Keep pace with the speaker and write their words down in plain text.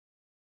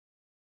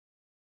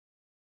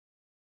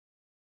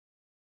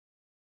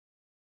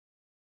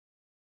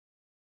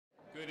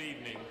Good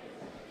evening.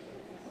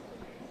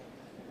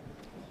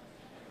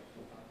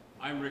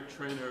 I'm Rick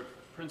Traynor,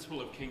 Principal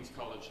of King's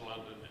College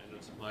London, and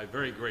it's my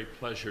very great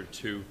pleasure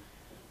to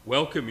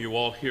welcome you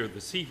all here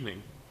this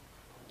evening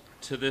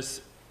to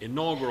this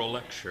inaugural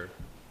lecture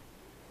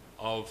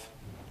of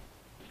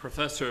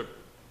Professor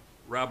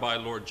Rabbi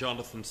Lord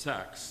Jonathan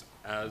Sacks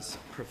as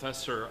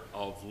Professor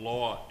of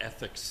Law,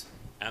 Ethics,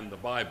 and the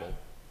Bible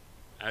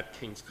at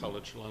King's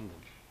College London.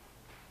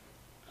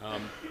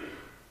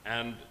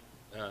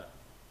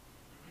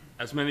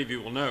 As many of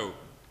you will know,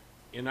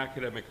 in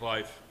academic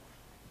life,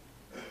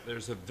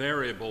 there's a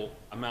variable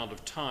amount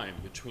of time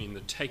between the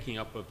taking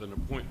up of an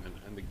appointment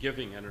and the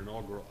giving an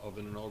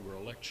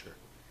inaugural lecture.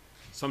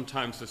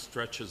 Sometimes it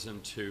stretches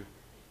into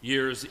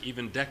years,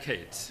 even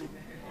decades.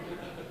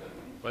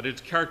 But it's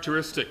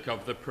characteristic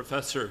of the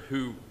professor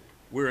who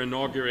we're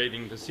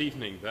inaugurating this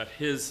evening that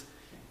his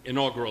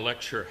inaugural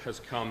lecture has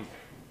come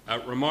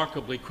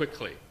remarkably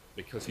quickly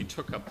because he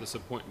took up this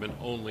appointment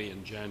only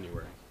in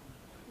January.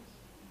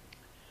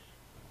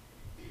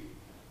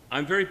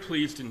 I'm very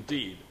pleased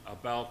indeed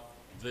about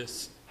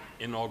this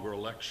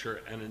inaugural lecture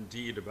and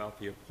indeed about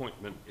the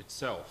appointment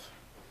itself.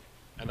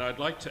 And I'd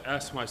like to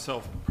ask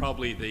myself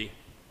probably the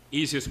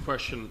easiest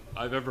question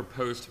I've ever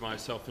posed to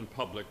myself in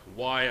public: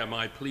 why am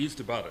I pleased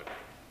about it?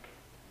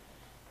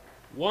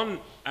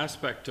 One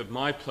aspect of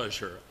my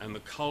pleasure and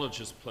the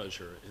college's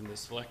pleasure in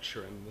this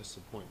lecture and this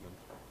appointment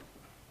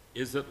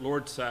is that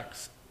Lord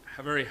Sacks,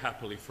 very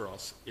happily for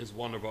us, is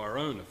one of our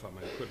own, if I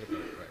may put it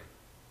that way.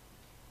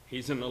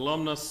 He's an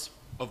alumnus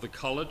of the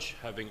college,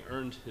 having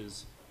earned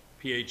his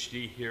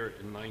PhD here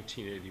in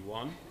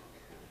 1981,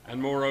 and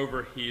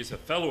moreover, he is a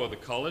fellow of the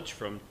college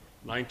from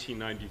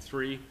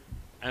 1993,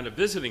 and a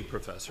visiting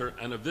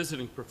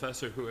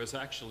professor who has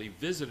actually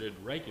visited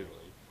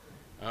regularly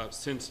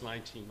since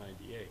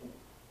 1998.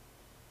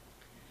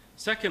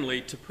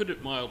 Secondly, to put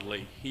it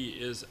mildly, he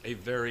is a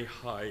very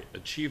high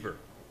achiever.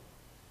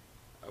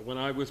 When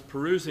I was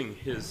perusing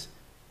his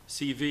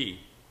CV,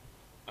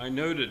 I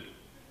noted,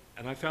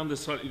 and I found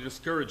this slightly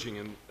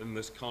discouraging in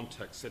this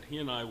context, that he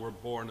and I were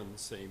born in the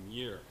same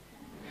year.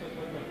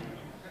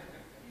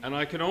 And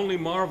I can only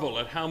marvel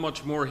at how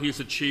much more he's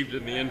achieved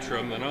in the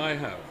interim than I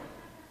have.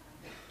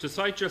 To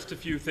cite just a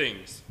few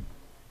things,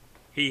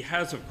 he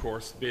has, of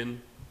course,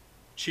 been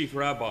Chief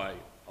Rabbi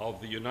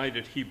of the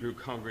United Hebrew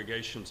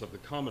Congregations of the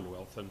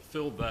Commonwealth and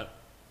filled that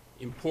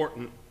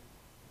important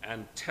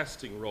and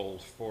testing role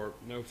for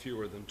no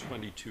fewer than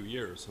 22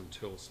 years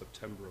until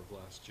September of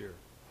last year.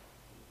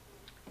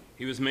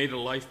 He was made a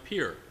life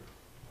peer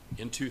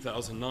in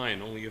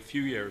 2009, only a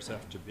few years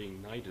after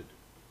being knighted.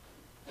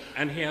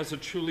 And he has a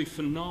truly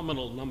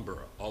phenomenal number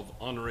of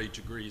honorary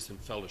degrees and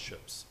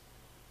fellowships.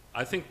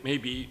 I think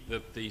maybe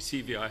that the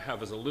CV I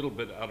have is a little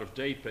bit out of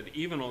date, but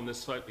even on this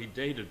slightly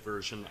dated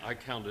version, I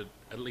counted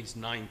at least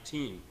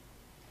 19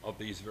 of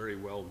these very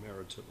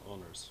well-merited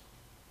honors.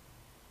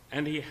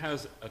 And he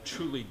has a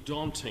truly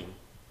daunting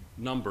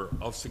number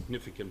of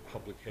significant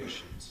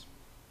publications.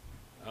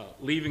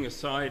 Leaving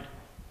aside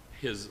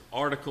his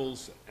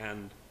articles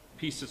and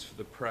pieces for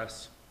the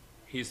press,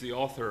 he's the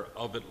author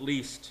of at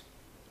least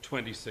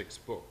 26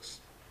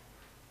 books,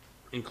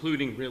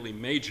 including really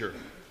major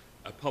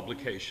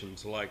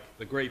publications like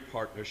The Great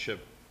Partnership,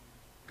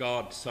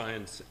 God,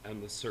 Science,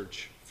 and the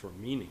Search for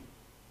Meaning.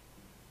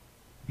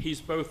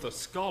 He's both a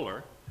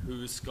scholar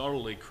whose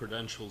scholarly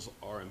credentials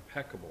are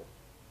impeccable,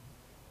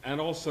 and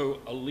also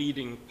a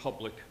leading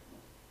public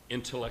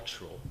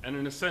intellectual. And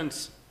in a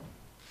sense,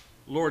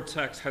 Lord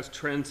Sacks has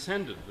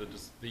transcended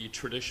the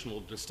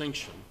traditional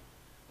distinction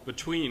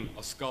between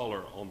a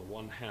scholar on the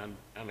one hand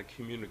and a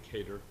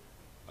communicator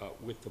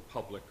with the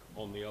public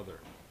on the other.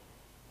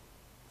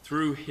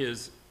 Through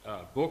his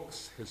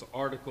books, his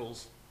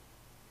articles,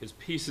 his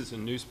pieces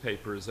in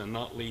newspapers, and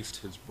not least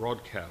his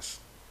broadcasts,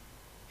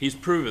 he's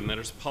proven that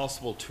it's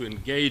possible to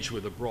engage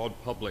with a broad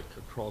public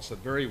across a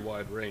very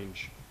wide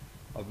range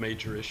of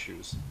major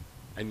issues,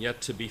 and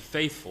yet to be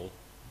faithful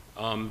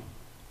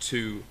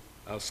to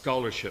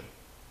scholarship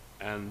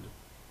and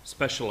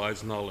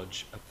specialized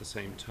knowledge at the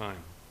same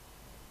time.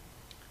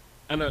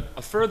 And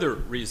a further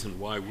reason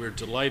why we're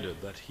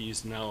delighted that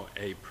he's now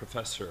a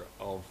professor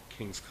of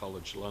King's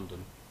College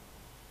London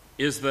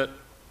is that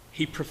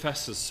he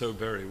professes so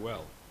very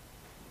well.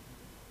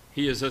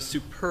 He is a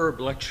superb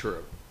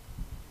lecturer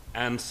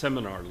and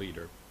seminar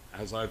leader,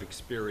 as I've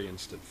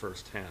experienced it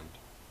firsthand.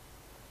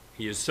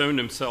 He has shown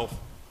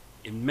himself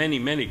in many,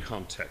 many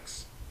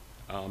contexts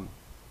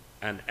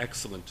an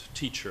excellent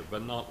teacher,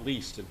 but not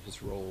least in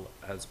his role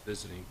as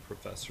visiting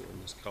professor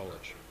in this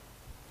college.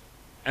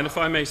 And if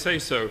I may say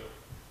so,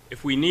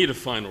 if we need a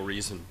final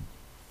reason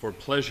for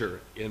pleasure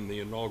in the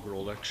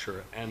inaugural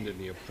lecture and in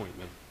the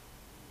appointment,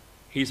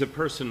 he's a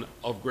person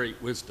of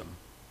great wisdom,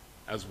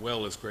 as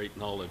well as great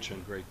knowledge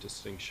and great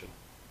distinction,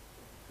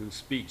 who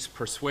speaks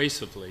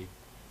persuasively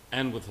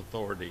and with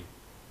authority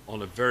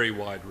on a very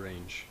wide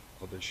range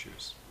of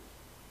issues.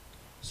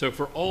 So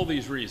for all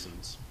these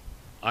reasons,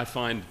 I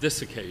find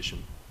this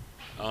occasion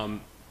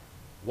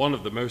one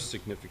of the most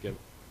significant,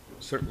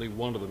 certainly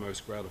one of the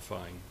most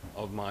gratifying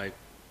of my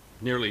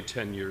nearly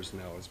 10 years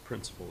now as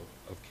principal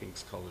of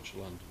King's College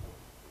London.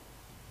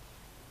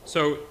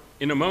 So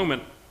in a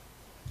moment,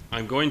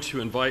 I'm going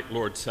to invite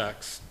Lord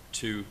Sacks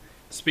to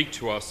speak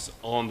to us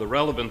on the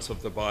relevance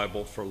of the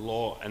Bible for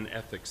law and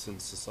ethics in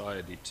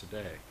society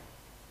today.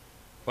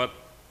 But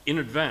in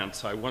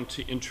advance, I want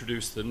to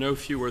introduce the no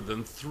fewer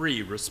than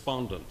 3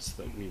 respondents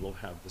that we will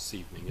have this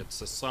evening.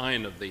 It's a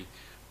sign of the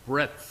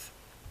breadth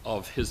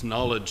of his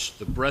knowledge,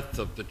 the breadth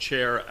of the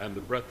chair, and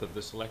the breadth of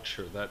this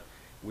lecture that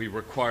we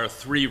require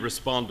 3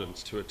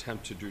 respondents to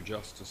attempt to do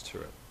justice to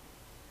it.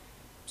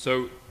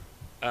 So,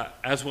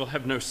 as we'll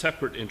have no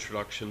separate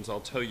introductions, I'll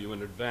tell you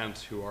in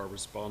advance who our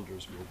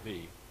responders will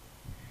be.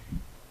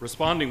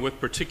 Responding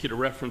with particular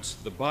reference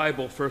to the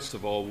Bible, first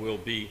of all, will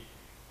be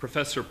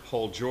Professor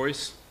Paul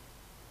Joyce,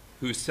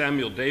 who's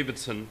Samuel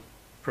Davidson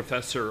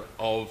Professor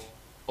of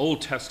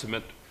Old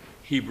Testament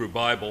Hebrew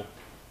Bible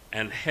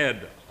and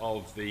head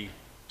of the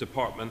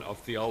Department of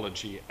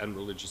Theology and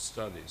Religious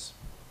Studies.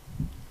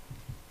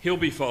 He'll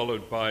be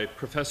followed by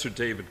Professor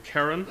David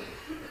Caron,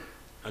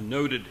 a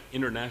noted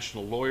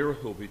international lawyer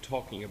who'll be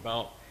talking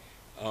about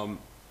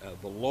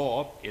the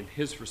law in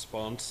his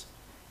response.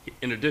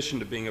 In addition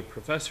to being a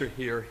professor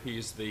here,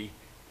 he's the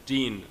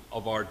dean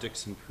of our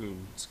Dixon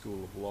Poon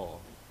School of Law.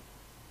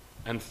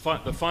 And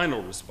the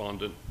final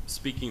respondent,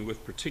 speaking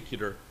with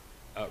particular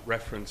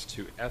reference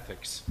to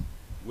ethics,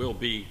 will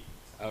be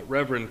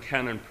Reverend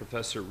Canon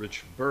Professor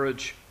Richard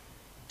Burridge,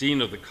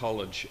 Dean of the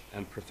College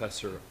and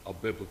Professor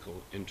of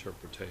Biblical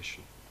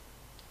Interpretation.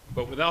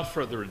 But without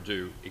further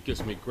ado, it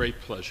gives me great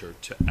pleasure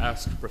to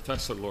ask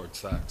Professor Lord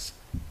Sacks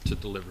to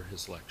deliver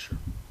his lecture.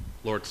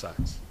 Lord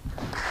Sacks.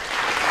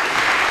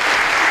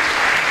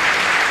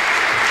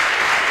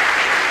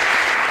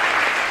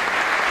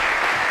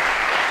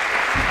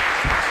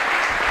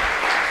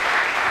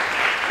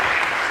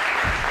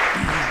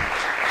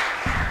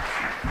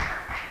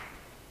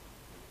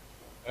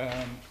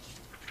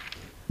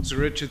 Sir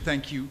Richard,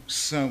 thank you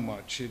so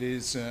much. It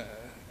is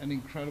an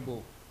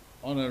incredible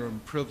honor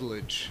and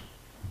privilege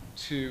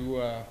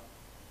to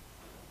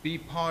be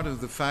part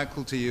of the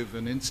faculty of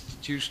an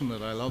institution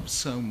that I love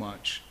so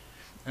much.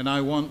 And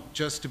I want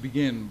just to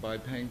begin by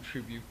paying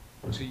tribute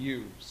to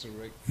you, Sir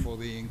Rick, for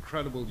the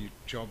incredible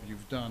job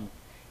you've done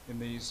in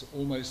these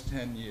almost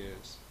 10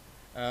 years.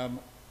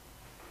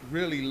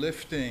 Really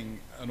lifting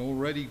an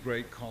already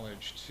great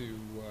college to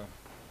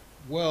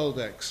world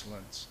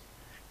excellence.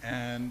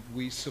 And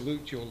we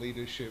salute your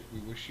leadership.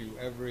 We wish you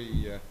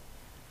every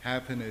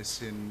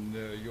happiness in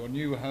your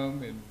new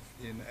home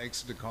in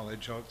Exeter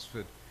College,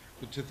 Oxford,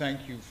 but to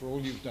thank you for all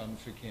you've done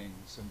for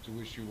King's and to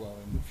wish you well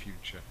in the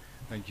future.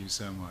 Thank you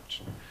so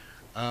much.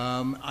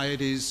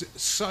 It is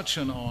such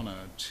an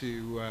honor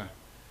to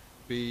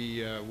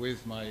be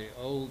with my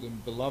old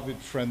and beloved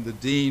friend, the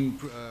Dean.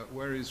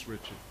 Where is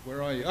Richard?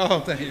 Where are you? Oh,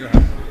 there you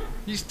are.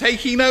 He's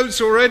taking notes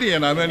already,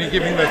 and I'm only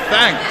giving the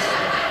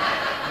thanks.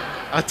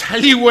 I'll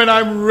tell you when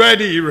I'm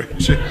ready,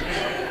 Richard.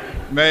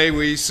 May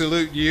we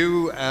salute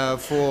you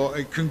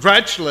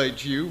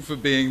congratulate you for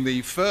being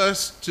the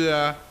first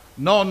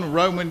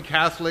non-Roman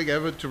Catholic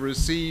ever to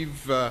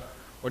receive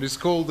what is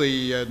called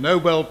the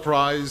Nobel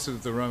Prize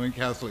of the Roman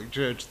Catholic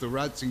Church, the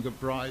Ratzinger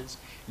Prize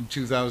in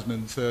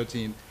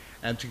 2013,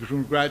 and to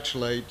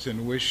congratulate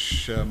and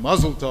wish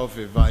Mazel Tov,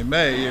 if I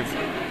may, if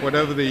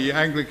whatever the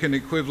Anglican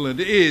equivalent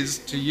is,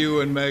 to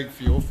you and Meg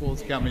for your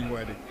forthcoming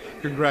wedding.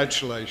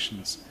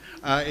 Congratulations.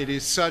 It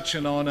is such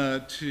an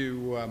honor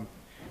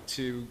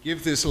to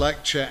give this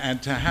lecture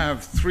and to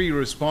have 3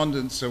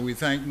 respondents. So we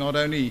thank not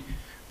only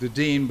the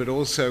Dean, but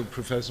also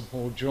Professor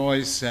Paul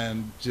Joyce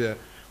and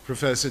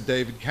Professor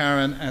David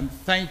Caron. And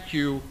thank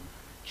you,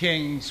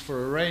 King's,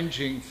 for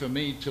arranging for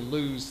me to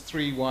lose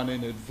 3-1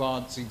 in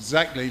advance,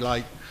 exactly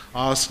like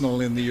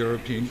Arsenal in the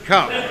European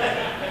Cup.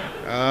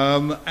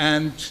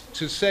 And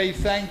to say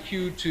thank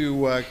you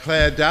to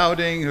Claire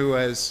Dowding, who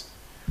has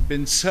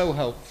been so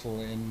helpful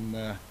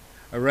in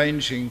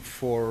arranging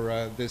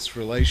for this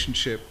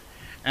relationship,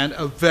 and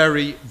a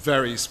very,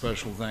 very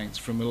special thanks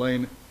from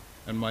Elaine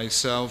and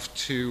myself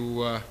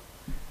to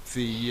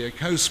the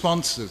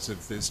co-sponsors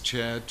of this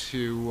chair,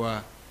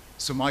 to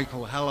Sir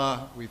Michael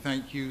Heller. We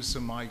thank you, Sir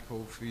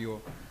Michael, for your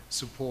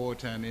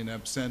support, and in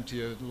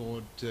absentia,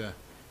 Lord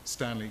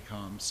Stanley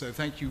Kahn. So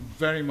thank you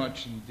very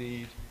much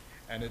indeed,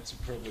 and it's a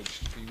privilege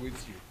to be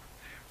with you.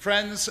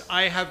 Friends,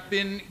 I have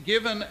been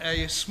given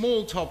a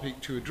small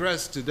topic to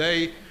address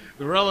today: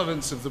 the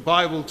relevance of the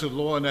Bible to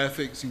law and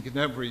ethics in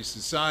contemporary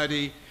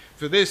society.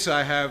 For this,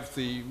 I have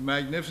the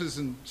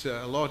magnificent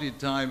allotted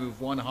time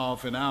of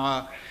 1/2 an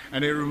hour,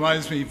 and it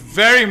reminds me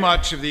very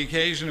much of the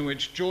occasion in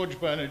which George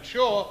Bernard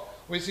Shaw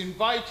was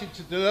invited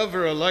to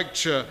deliver a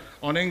lecture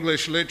on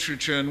English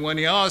literature, and when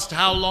he asked,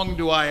 "How long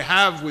do I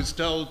have?" was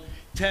told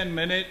 10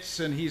 minutes,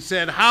 and he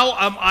said, "How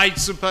am I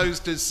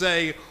supposed to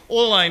say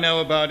all I know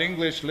about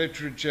English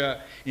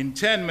literature in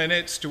 10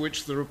 minutes?" To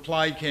which the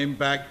reply came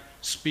back,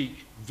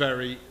 "Speak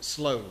very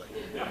slowly."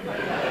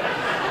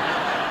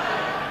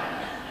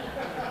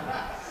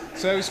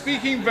 So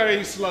speaking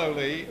very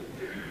slowly,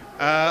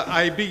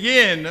 I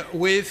begin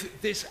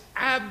with this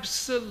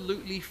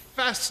absolutely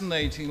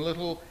fascinating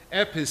little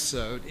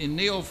episode in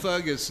Niall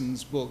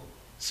Ferguson's book,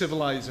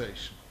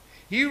 Civilization.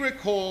 He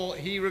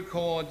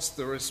records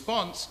the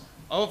response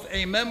of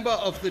a member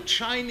of the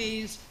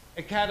Chinese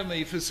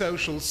Academy for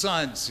Social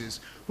Sciences,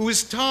 who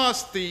was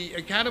tasked, the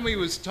Academy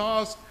was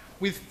tasked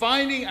with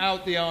finding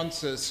out the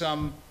answer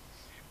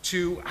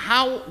to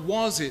how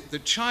was it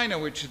that China,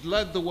 which had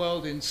led the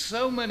world in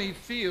so many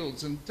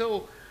fields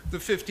until the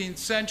 15th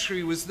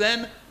century, was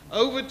then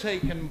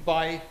overtaken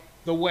by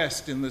the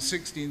West in the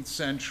 16th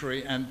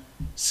century and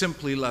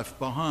simply left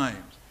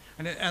behind.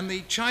 And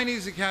the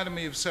Chinese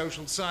Academy of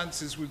Social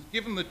Sciences was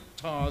given the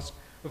task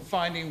of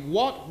finding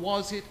what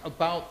was it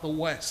about the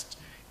West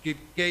that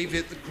gave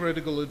it the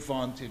critical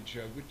advantage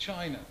over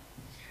China.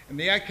 And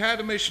the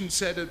academician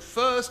said, at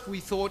first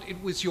we thought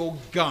it was your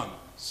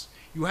guns.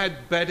 You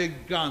had better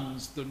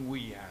guns than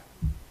we had.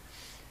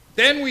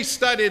 Then we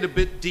studied a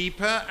bit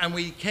deeper and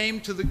we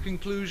came to the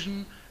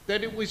conclusion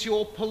that it was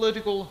your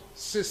political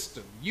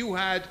system. You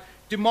had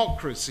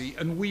democracy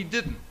and we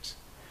didn't.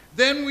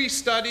 Then we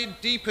studied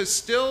deeper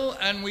still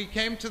and we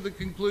came to the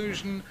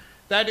conclusion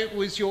that it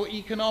was your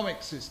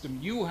economic system.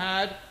 You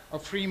had a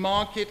free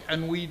market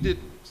and we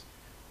didn't.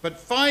 But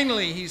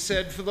finally, he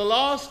said, for the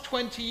last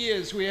 20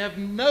 years, we have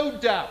no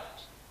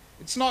doubt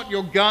it's not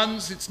your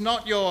guns, it's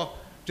not your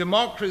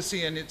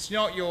democracy, and it's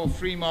not your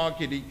free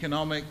market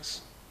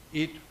economics,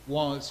 it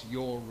was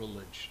your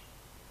religion.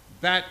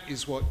 That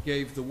is what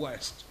gave the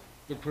West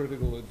the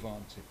critical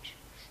advantage.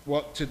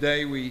 What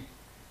today we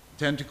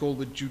tend to call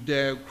the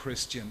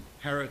Judeo-Christian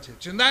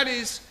heritage. And that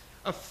is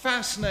a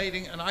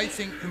fascinating and I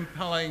think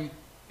compelling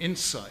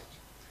insight.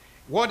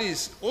 What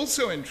is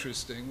also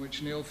interesting,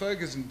 which Niall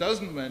Ferguson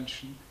doesn't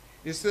mention,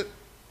 is that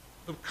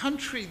the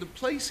country, the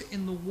place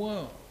in the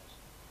world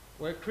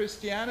where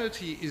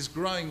Christianity is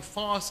growing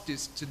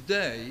fastest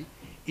today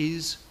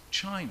is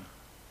China.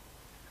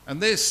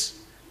 And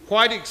this,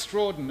 quite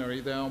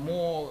extraordinary, there are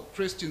more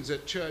Christians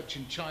at church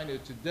in China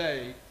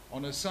today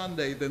on a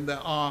Sunday than there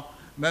are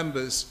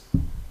members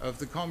of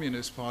the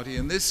Communist Party,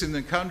 and this in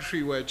a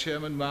country where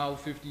Chairman Mao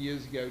 50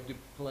 years ago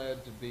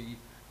declared to be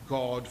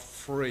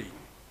God-free.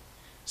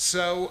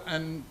 So,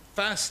 and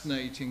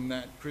fascinating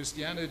that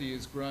Christianity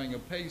is growing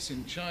apace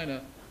in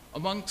China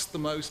amongst the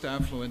most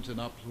affluent and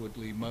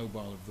upwardly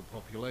mobile of the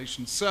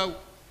population. So,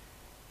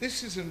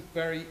 this is a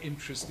very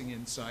interesting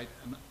insight,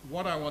 and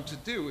what I want to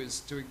do is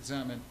to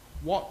examine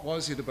what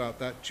was it about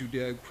that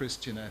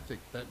Judeo-Christian ethic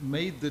that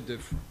made the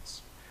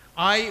difference.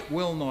 I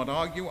will not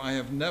argue, I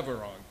have never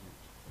argued,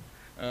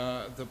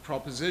 the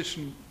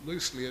proposition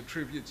loosely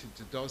attributed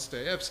to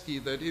Dostoevsky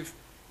that if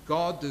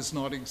God does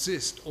not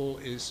exist, all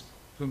is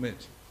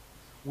permitted.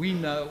 We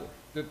know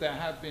that there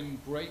have been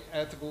great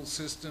ethical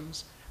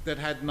systems that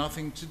had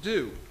nothing to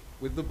do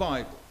with the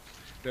Bible.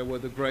 There were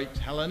the great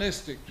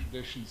Hellenistic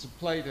traditions of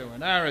Plato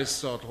and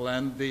Aristotle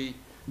and the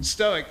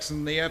Stoics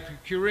and the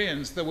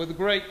Epicureans. There were the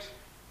great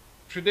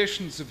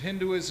traditions of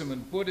Hinduism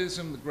and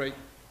Buddhism, the great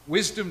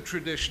wisdom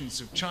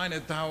traditions of China,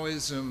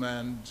 Taoism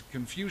and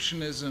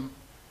Confucianism.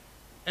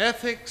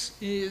 Ethics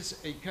is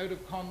a code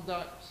of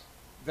conduct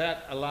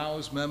that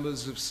allows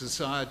members of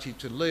society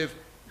to live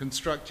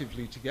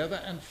constructively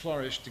together and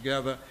flourish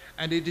together,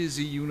 and it is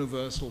a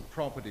universal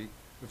property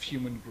of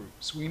human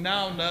groups. We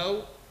now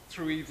know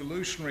through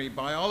evolutionary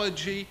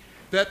biology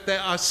that there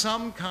are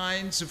some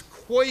kinds of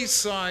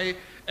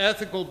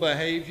quasi-ethical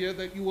behavior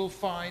that you will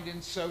find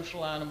in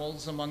social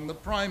animals among the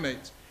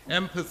primates: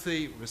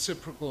 empathy,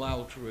 reciprocal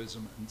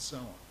altruism, and so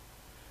on.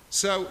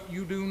 So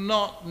you do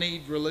not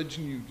need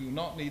religion, you do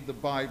not need the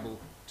Bible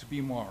to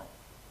be moral.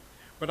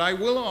 But I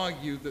will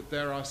argue that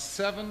there are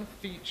 7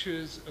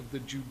 features of the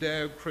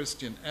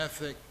Judeo-Christian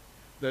ethic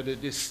that are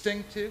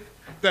distinctive,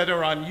 that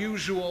are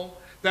unusual,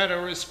 that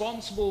are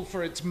responsible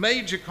for its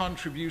major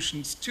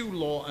contributions to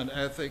law and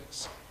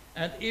ethics,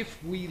 and if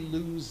we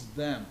lose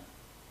them,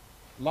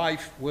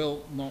 life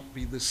will not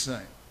be the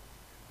same.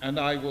 And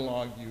I will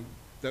argue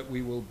that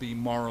we will be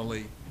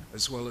morally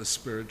as well as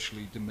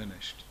spiritually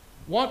diminished.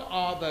 What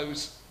are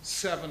those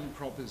 7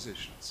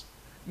 propositions?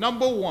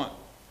 Number 1,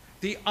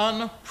 the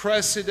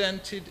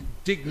unprecedented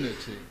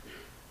dignity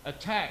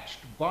attached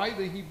by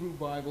the Hebrew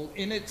Bible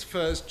in its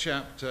first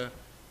chapter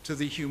to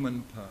the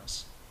human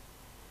person.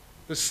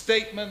 The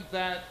statement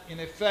that, in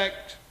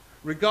effect,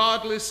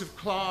 regardless of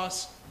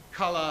class,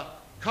 color,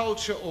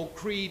 culture, or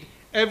creed,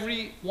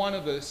 every one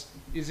of us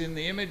is in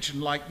the image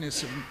and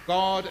likeness of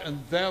God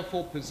and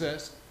therefore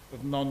possessed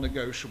of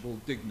non-negotiable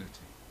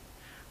dignity.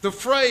 The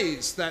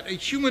phrase that a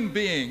human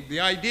being, the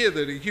idea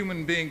that a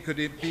human being could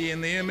be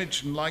in the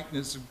image and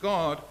likeness of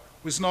God,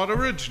 was not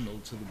original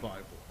to the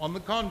Bible. On the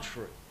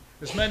contrary,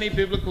 as many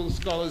biblical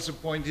scholars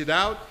have pointed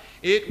out,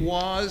 it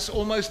was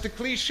almost a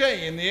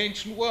cliche in the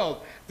ancient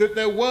world that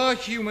there were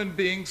human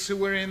beings who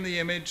were in the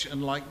image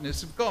and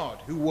likeness of God.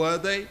 Who were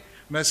they?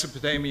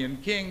 Mesopotamian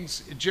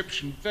kings,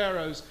 Egyptian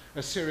pharaohs,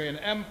 Assyrian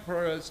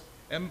emperors.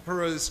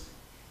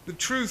 The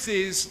truth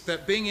is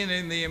that being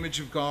in the image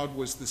of God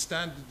was the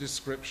standard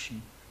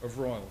description of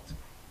royalty.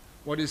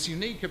 What is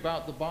unique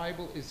about the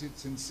Bible is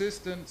its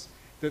insistence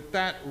that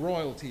that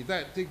royalty,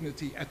 that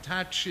dignity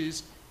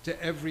attaches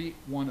to every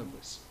one of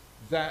us.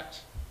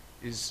 That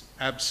is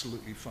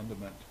absolutely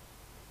fundamental.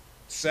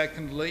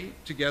 Secondly,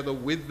 together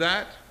with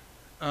that,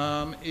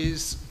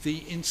 is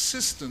the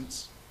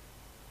insistence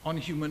on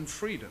human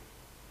freedom.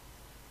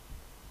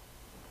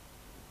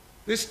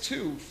 This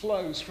too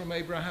flows from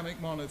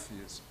Abrahamic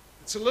monotheism.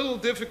 It's a little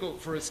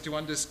difficult for us to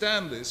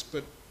understand this,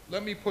 but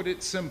let me put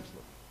it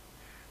simply.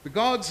 The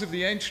gods of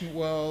the ancient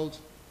world,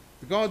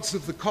 the gods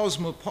of the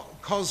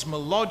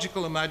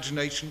cosmological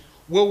imagination,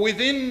 were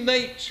within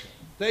nature.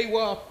 They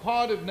were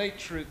part of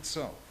nature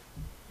itself.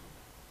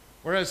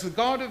 Whereas the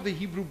God of the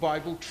Hebrew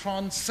Bible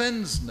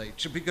transcends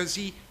nature because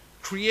he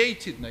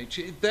created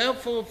nature. It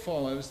therefore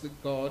follows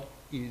that God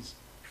is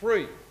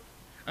free.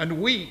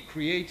 And we,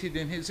 created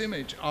in his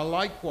image, are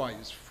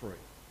likewise free.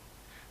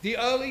 The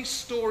early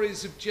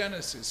stories of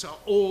Genesis are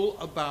all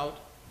about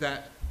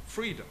that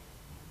freedom.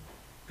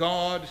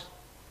 God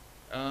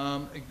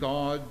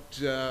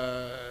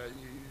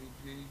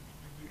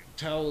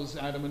tells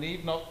Adam and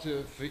Eve not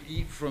to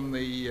eat from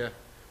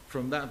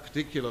that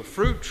particular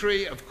fruit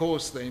tree. Of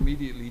course, they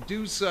immediately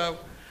do so,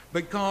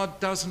 but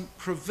God doesn't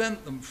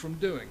prevent them from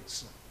doing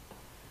so.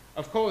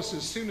 Of course,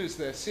 as soon as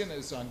their sin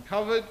is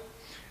uncovered,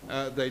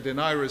 they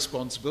deny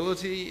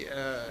responsibility.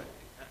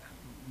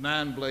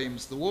 Man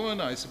blames the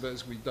woman. I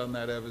suppose we've done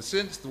that ever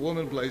since. The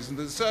woman blames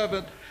the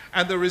servant,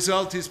 and the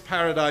result is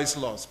paradise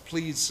lost.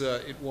 Please,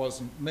 it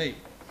wasn't me.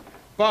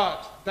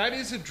 But that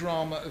is a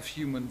drama of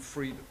human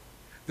freedom.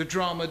 The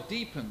drama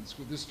deepens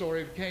with the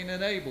story of Cain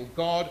and Abel.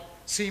 God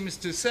seems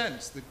to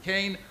sense that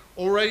Cain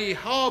already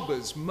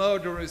harbors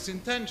murderous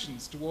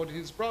intentions toward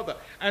his brother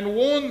and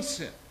warns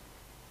him,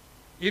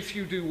 if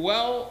you do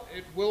well,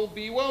 it will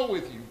be well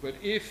with you. But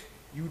if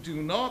you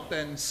do not,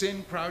 then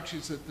sin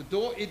crouches at the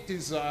door. It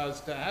desires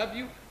to have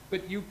you,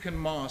 but you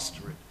can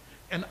master it.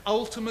 An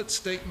ultimate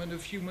statement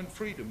of human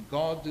freedom.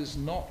 God does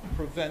not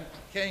prevent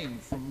Cain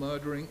from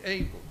murdering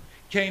Abel.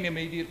 Cain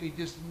immediately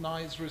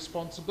denies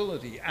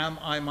responsibility. Am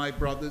I my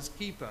brother's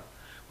keeper?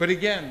 But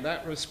again,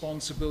 that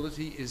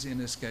responsibility is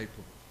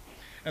inescapable.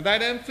 And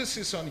that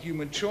emphasis on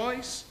human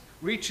choice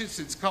reaches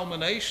its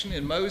culmination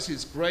in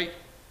Moses' great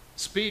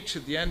speech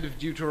at the end of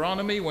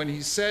Deuteronomy when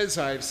he says,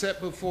 I have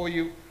set before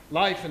you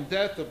life and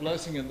death, the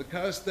blessing and the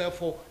curse,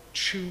 therefore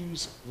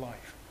choose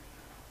life.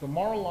 The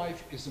moral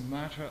life is a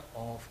matter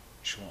of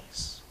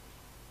choice.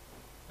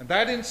 And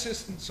that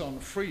insistence on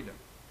freedom,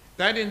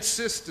 that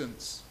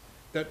insistence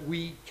that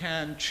we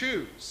can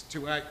choose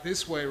to act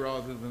this way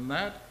rather than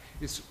that,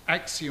 is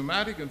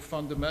axiomatic and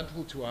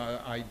fundamental to our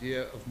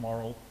idea of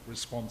moral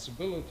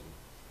responsibility.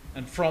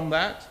 And from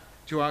that,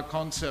 to our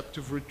concept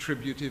of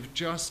retributive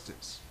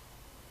justice.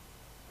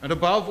 And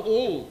above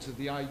all, to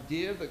the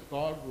idea that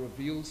God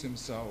reveals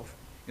himself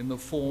in the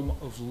form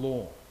of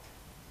law.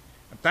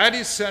 And that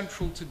is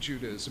central to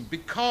Judaism.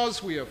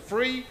 Because we are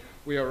free,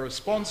 we are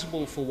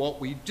responsible for what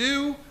we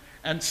do,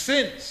 and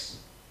since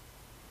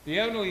the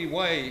only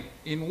way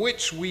in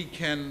which we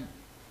can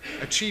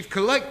achieve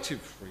collective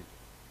freedom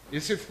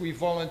is if we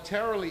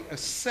voluntarily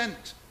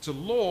assent to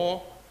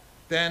law,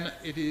 then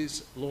it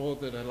is law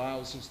that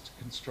allows us to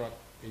construct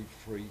a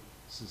free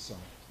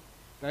society.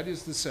 That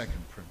is the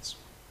second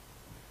principle.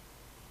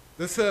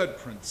 The third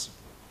principle,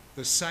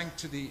 the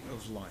sanctity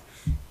of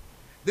life.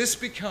 This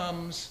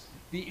becomes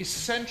the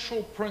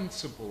essential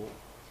principle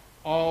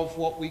of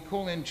what we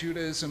call in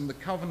Judaism the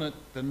covenant,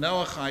 the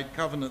Noahide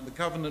covenant, the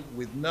covenant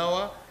with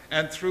Noah,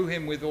 and through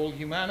him with all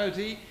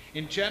humanity.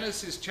 In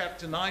Genesis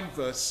chapter 9,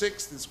 verse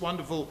 6, this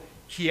wonderful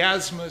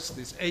chiasmus,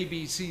 this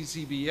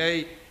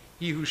ABCZBA,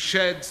 he who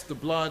sheds the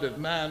blood of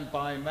man,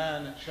 by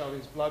man shall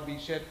his blood be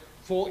shed,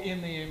 for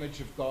in the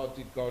image of God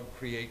did God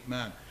create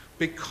man.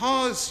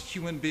 Because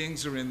human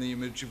beings are in the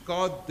image of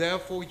God,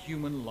 therefore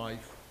human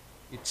life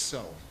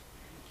itself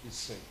is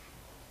sacred.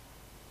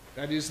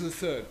 That is the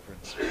third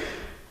principle.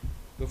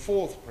 The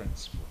fourth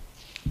principle.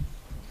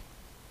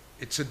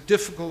 It's a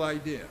difficult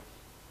idea.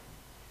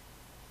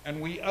 And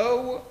we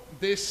owe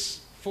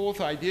this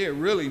fourth idea,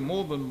 really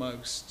more than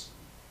most,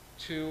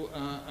 to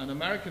an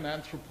American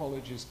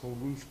anthropologist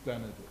called Ruth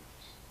Benedict,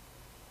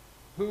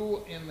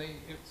 who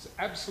it's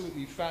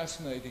absolutely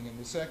fascinating in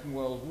the Second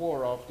World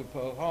War after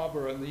Pearl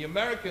Harbor, and the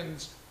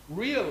Americans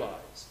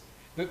realized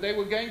that they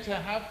were going to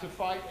have to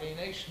fight a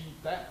nation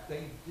that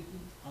they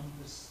didn't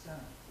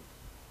understand.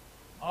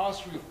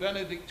 Asked Ruth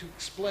Benedict to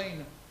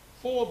explain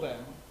for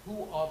them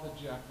who are the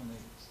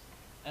Japanese.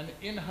 And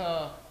in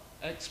her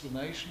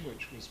explanation,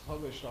 which was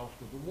published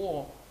after the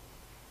war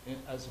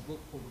as a book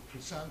called The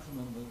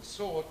Chrysanthemum and the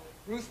Sword,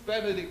 Ruth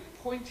Benedict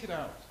pointed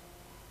out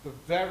the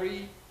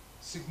very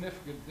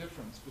significant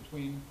difference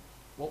between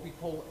what we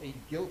call a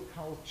guilt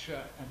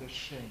culture and a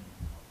shame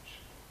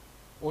culture.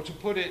 Or to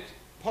put it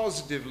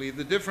positively,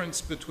 the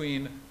difference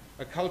between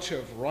a culture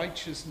of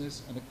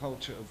righteousness and a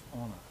culture of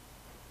honor.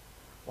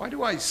 Why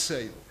do I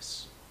say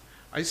this?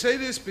 I say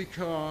this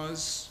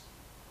because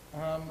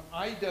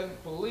I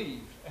don't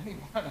believe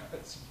anyone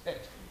has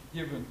yet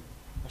given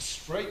a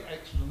straight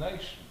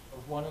explanation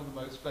of one of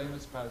the most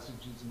famous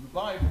passages in the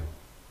Bible.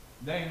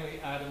 namely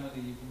Adam and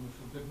Eve and the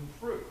forbidden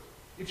fruit.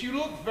 If you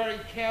look very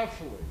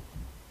carefully,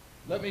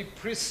 let me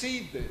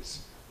precede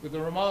this with a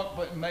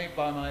remark made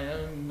by my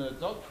own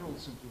doctoral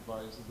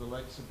supervisor, the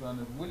late Sir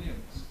Bernard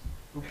Williams,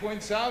 who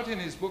points out in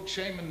his book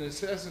Shame and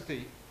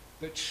Necessity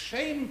that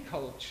shame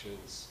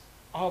cultures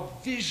are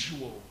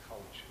visual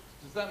cultures.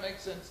 Does that make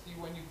sense to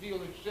you? When you feel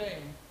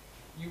ashamed,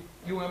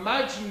 you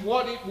imagine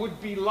what it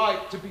would be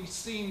like to be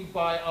seen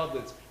by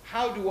others.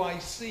 How do I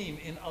seem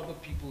in other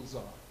people's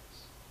eyes?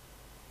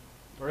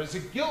 Whereas a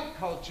guilt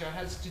culture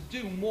has to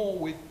do more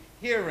with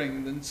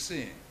hearing than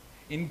seeing.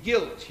 In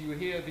guilt, you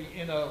hear the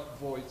inner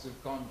voice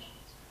of conscience.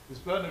 As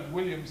Bernard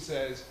Williams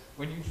says,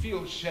 when you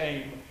feel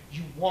shame,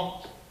 you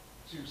want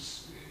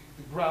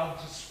the ground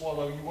to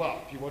swallow you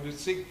up. You want to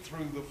sink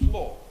through the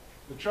floor.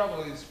 The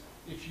trouble is,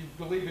 if you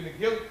believe in a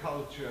guilt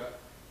culture,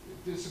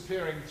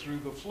 disappearing through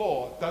the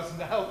floor doesn't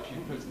help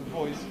you because the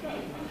voice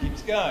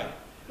keeps going.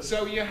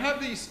 So you have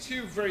these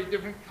two very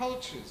different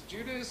cultures.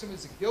 Judaism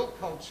is a guilt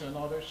culture,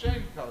 not a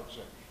shame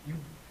culture.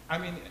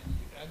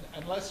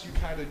 Unless you've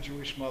had a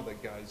Jewish mother,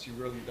 guys, you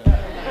really don't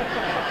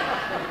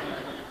know.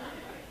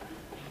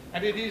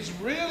 And it is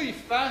really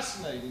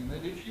fascinating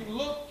that if you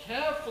look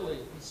carefully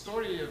at the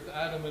story of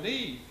Adam and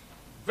Eve,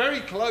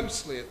 very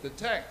closely at the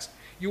text,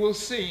 you will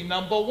see,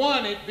 number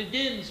one, it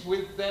begins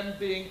with them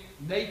being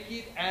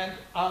naked and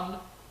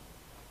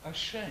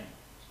unashamed.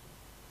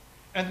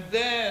 And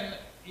then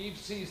Eve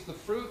sees the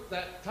fruit,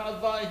 that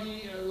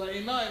tavahi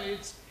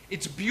le'inai,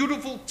 it's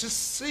beautiful to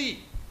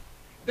see.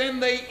 Then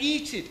they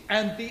eat it,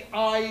 and the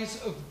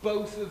eyes of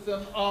both of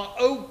them are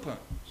opened.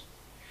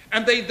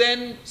 And they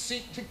then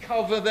seek to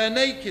cover their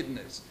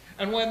nakedness.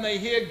 And when they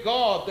hear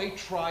God, they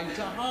try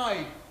to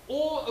hide.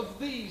 All of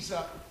these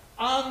are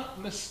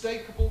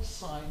unmistakable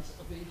signs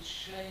of a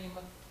shame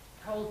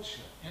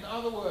culture. In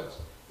other words,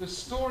 the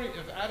story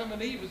of Adam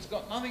and Eve has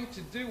got nothing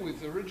to do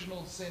with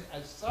original sin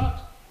as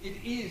such. It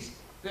is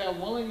their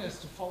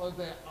willingness to follow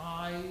their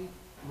eye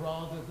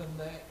rather than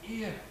their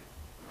ear.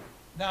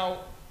 Now,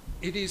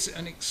 it is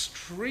an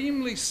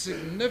extremely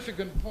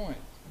significant point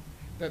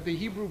that the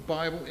Hebrew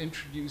Bible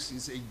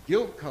introduces a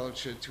guilt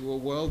culture to a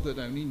world that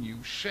only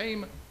knew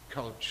shame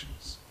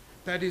cultures.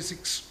 That is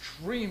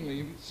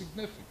extremely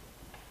significant,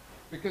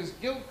 because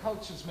guilt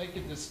cultures make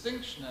a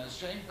distinction, as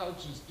shame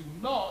cultures do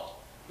not,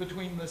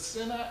 between the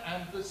sinner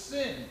and the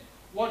sin.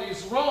 What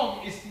is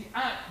wrong is the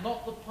act,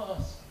 not the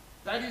person.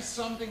 That is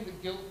something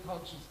that guilt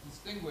cultures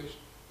distinguish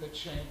that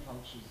shame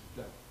cultures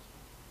don't.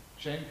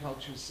 Shame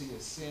cultures see a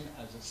sin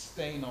as a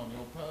stain on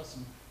your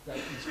person that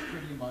is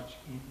pretty much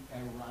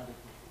ineradicable.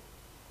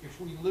 If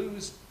we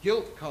lose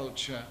guilt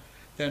culture,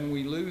 then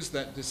we lose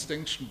that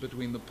distinction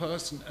between the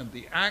person and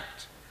the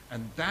act,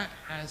 and that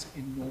has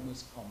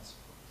enormous consequences.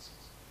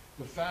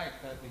 The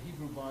fact that the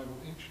Hebrew Bible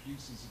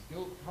introduces a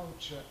guilt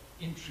culture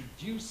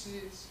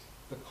introduces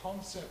the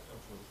concept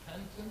of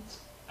repentance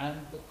and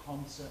the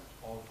concept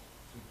of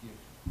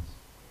forgiveness.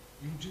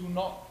 You do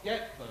not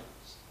get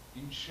those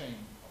in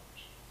shame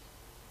culture.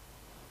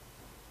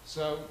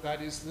 So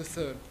that is the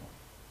third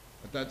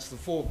point. That's the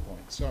fourth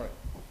point, sorry.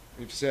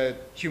 We've said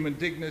human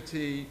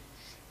dignity,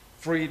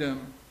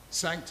 freedom,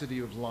 sanctity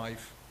of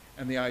life,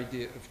 and the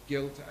idea of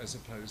guilt as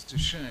opposed to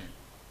shame.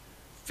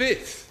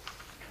 Fifth,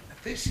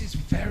 this is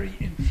very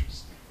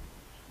interesting.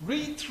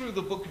 Read through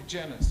the book of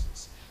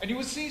Genesis, and you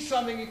will see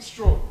something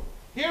extraordinary.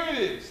 Here it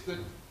is, the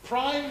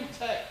prime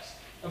text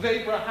of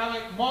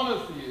Abrahamic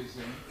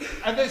monotheism,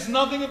 and there's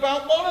nothing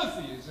about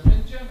monotheism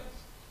in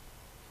Genesis.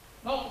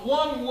 Not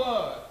one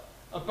word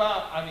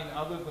about,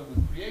 other than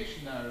the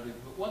creation narrative,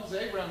 but once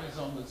Abraham is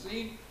on the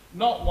scene,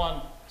 not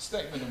one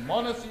statement of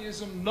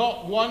monotheism,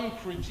 not one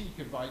critique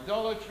of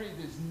idolatry.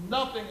 There's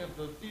nothing of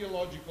the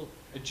theological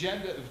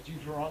agenda of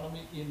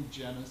Deuteronomy in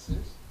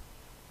Genesis.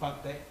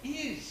 But there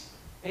is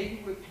a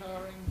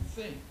recurring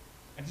thing.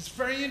 And it's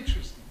very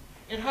interesting.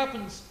 It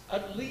happens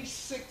at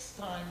least 6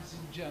 times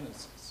in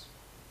Genesis.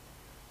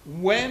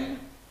 When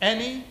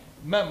any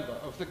member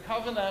of the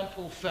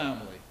covenantal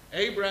family,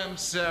 Abraham,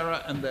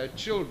 Sarah, and their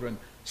children,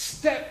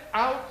 step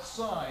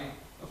outside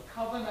of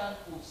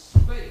covenantal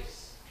space,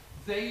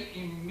 they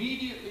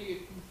immediately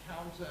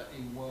encounter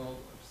a world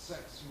of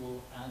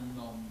sexual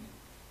anomia,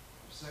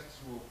 of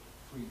sexual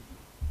freedom.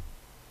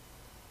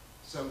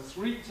 So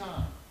 3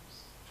 times,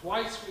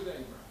 twice with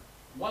Abraham,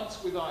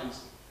 once with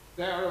Isaac,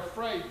 they are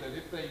afraid that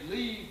if they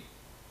leave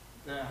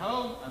their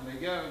home and they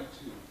go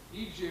to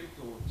Egypt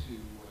or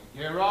to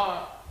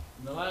Gerar,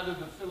 in the land of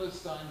the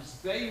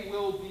Philistines, they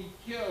will be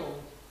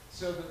killed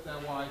so that their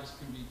wives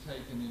can be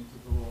taken into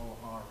the royal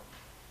harem.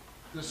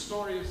 The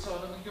story of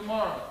Sodom and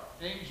Gomorrah.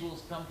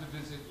 Angels come to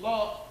visit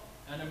Lot,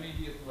 and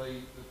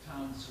immediately the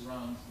town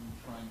surrounds them,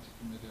 trying to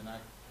commit an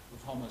act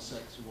of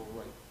homosexual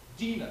rape.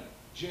 Dinah,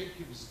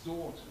 Jacob's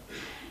daughter,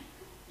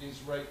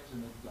 is raped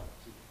and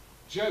abducted.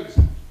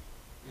 Joseph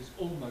is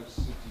almost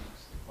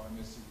seduced by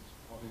Mrs.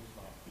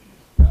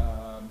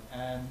 Potiphar,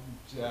 and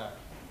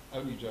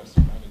only just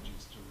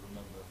manages to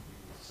remember who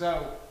he is.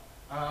 So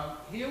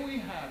here we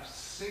have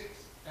 6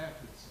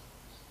 episodes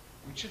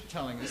which are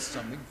telling us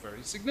something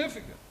very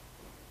significant.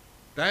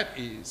 That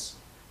is,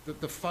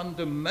 that the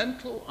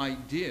fundamental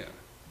idea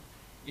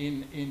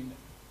in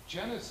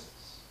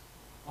Genesis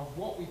of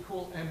what we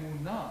call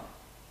emunah,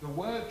 the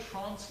word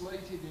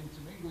translated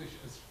into English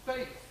as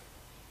faith,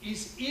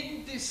 is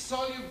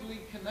indissolubly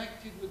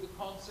connected with the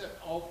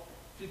concept of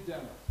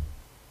fidelity,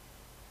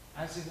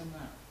 as in a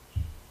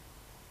marriage.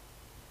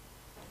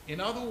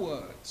 In other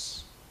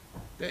words,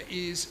 there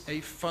is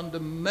a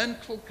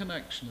fundamental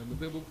connection in the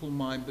biblical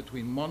mind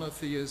between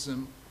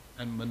monotheism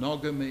and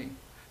monogamy.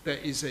 There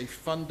is a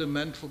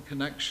fundamental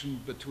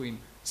connection between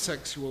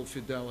sexual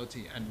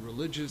fidelity and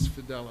religious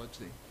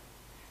fidelity.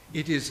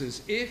 It is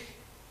as if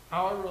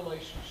our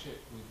relationship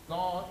with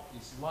God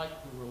is like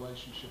the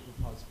relationship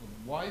of husband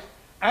and wife,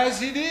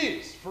 as it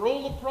is for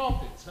all the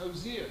prophets.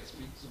 Hosea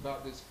speaks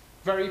about this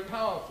very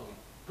powerfully.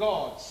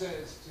 God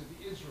says to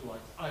the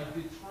Israelites, I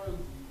betroth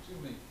you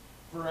to me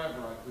forever.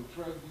 I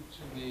betroth you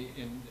to me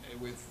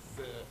with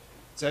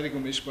tzedek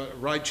u'mishpat,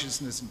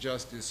 righteousness and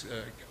justice,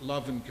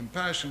 love and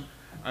compassion.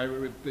 I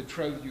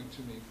betroth you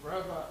to me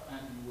forever, and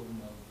you will know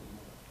the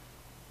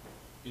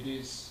Lord. It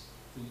is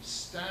the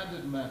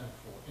standard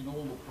metaphor in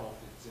all the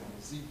prophets, in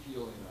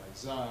Ezekiel, in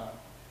Isaiah,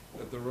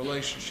 that the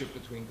relationship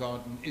between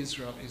God and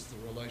Israel is the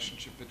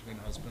relationship between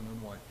husband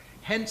and wife.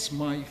 Hence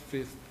my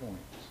fifth point,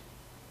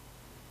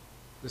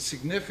 the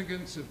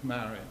significance of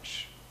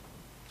marriage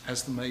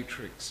as the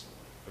matrix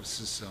of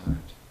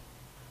society.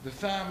 The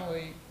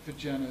family, for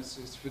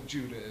Genesis, for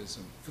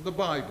Judaism, for the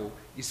Bible,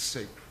 is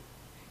sacred.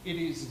 It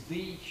is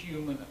the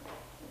human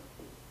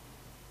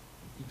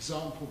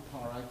example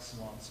par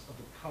excellence of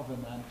a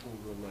covenantal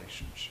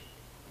relationship.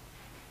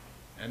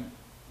 And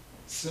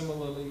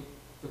similarly,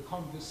 the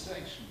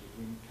conversation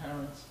between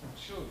parents and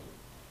children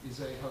is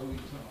a holy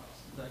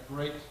task. That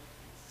great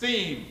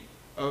theme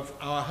of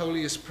our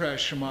holiest prayer,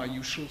 Shema,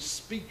 you shall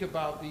speak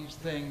about these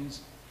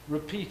things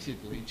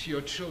repeatedly to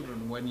your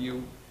children when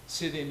you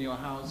sit in your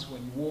house,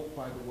 when you walk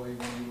by the way,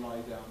 when you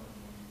lie down,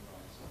 and when you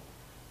rise up.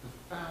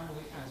 The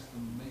family as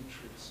the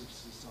matrix of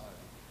society.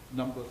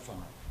 Number 5.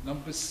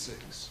 Number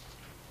 6.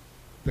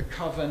 The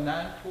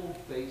covenantal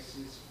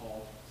basis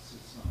of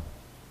society.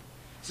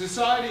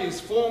 Society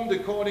is formed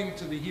according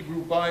to the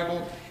Hebrew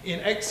Bible in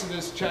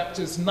Exodus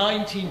chapters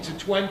 19 to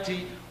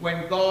 20,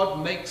 when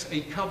God makes a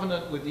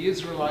covenant with the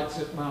Israelites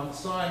at Mount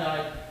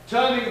Sinai,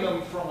 turning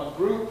them from a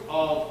group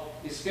of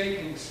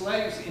escaping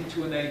slaves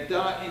into an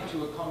Eidah,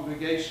 into a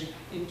congregation,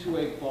 into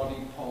a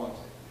body politic.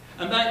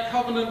 And that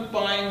covenant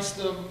binds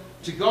them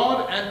to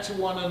God and to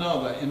one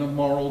another in a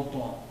moral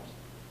bond.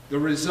 The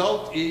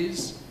result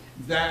is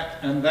that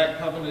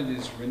covenant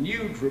is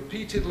renewed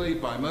repeatedly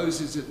by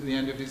Moses at the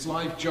end of his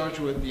life,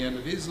 Joshua at the end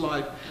of his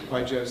life,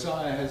 by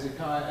Josiah,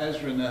 Hezekiah,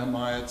 Ezra,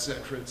 Nehemiah,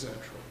 etc., etc.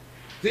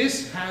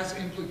 This has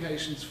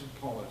implications for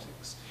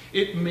politics.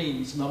 It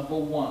means, number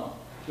 1,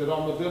 that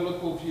on the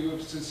biblical view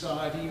of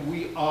society,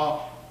 we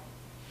are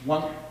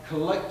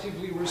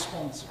collectively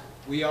responsible.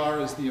 We are,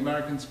 as the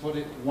Americans put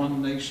it,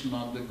 one nation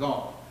under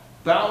God,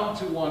 bound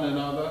to one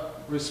another,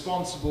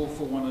 responsible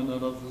for one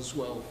another's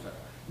welfare.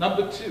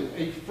 Number 2,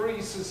 a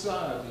free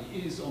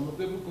society is, on the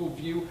biblical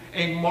view,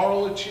 a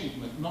moral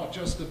achievement, not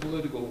just a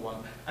political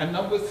one. And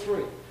number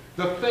 3,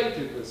 the fate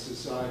of a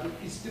society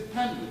is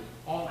dependent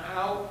on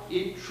how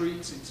it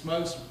treats its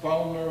most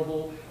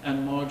vulnerable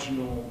and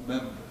marginal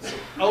members.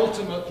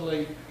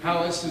 Ultimately,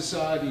 how a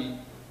society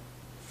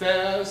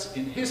fares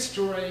in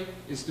history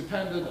is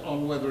dependent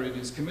on whether it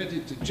is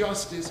committed to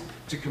justice,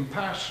 to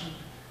compassion,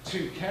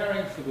 to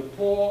caring for the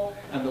poor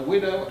and the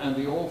widow and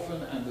the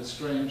orphan and the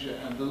stranger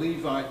and the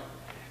Levite.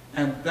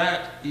 And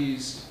that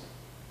is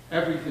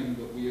everything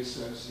that we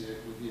associate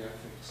with the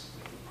ethics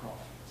of the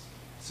prophets.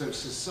 So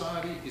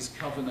society is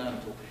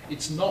covenantal.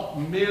 It's not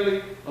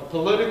merely a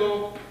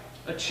political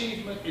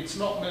achievement. It's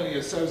not merely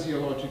a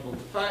sociological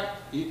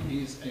fact. It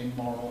is a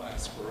moral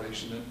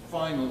aspiration. And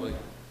finally,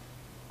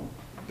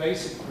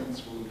 basic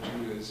principle of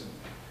Judaism,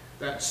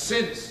 that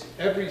since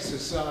every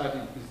society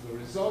is the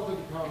result of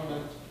the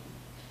covenant,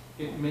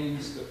 it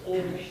means that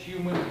all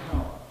human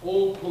power,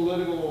 all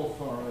political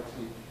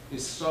authority,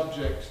 is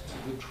subject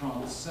to the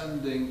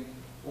transcending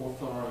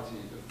authority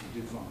of the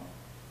divine.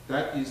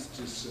 That is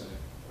to say,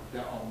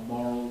 there are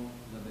moral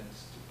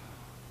limits to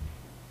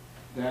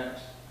power.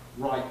 That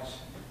right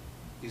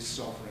is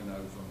sovereign over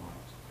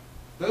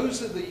might.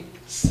 Those are the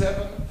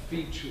 7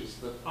 features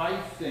that I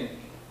think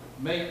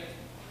make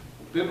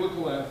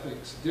biblical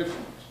ethics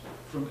different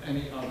from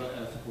any other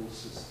ethical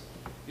system.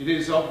 It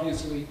is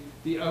obviously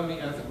the only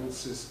ethical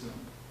system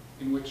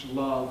in which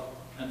love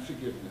and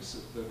forgiveness are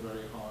at the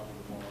very heart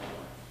of the moral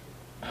life.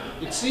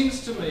 It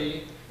seems to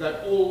me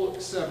that all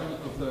 7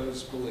 of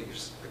those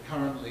beliefs are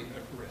currently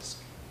at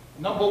risk.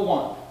 Number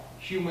 1,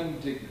 human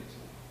dignity.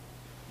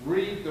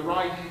 Read the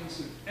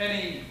writings of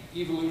any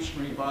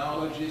evolutionary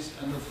biologist,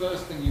 and the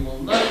first thing you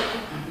will note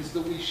is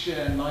that we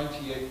share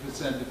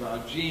 98% of our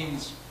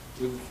genes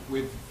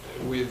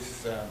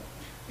with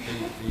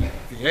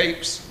the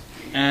apes,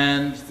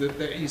 and that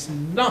there is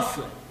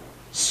nothing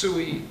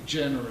sui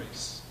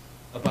generis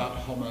about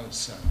Homo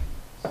sapiens.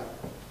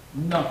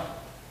 Nothing.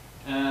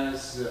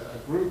 As a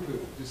group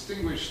of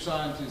distinguished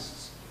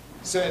scientists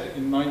said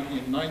in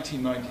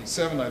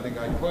 1997, I think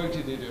I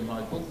quoted it in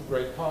my book, The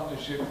Great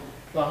Partnership,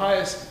 the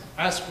highest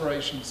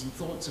aspirations and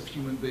thoughts of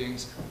human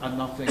beings are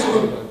nothing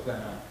other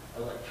than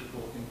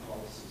electrical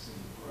impulses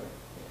in the brain.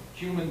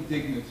 Human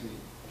dignity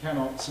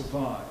cannot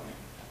survive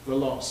the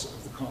loss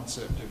of the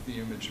concept of the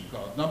image of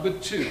God. Number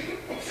two,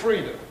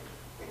 freedom.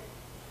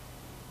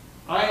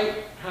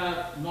 I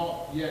have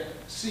not yet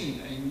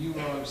seen a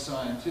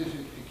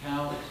neuroscientific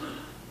account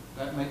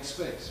that makes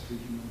space for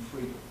human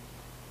freedom.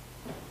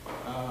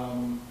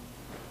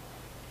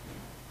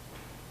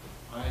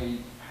 I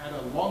had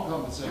a long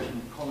conversation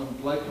with Colin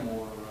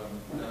Blakemore,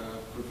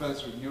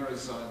 professor of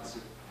neuroscience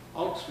at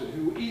Oxford,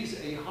 who is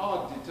a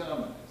hard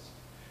determinist,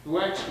 who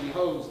actually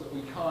holds that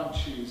we can't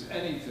choose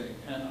anything.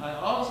 And I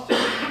asked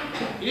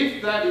him,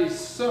 if that is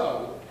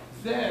so,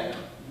 then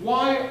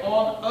why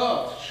on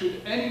earth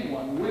should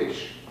anyone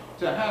wish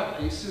to have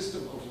a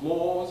system of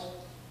laws,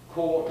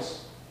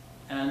 courts,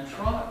 and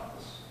trials?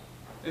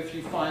 If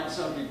you find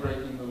somebody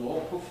breaking the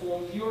law,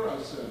 perform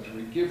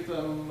neurosurgery, give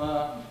them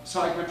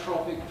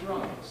psychotropic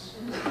drugs.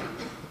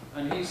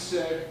 And he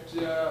said,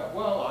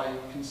 well, I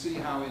can see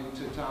how in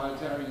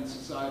totalitarian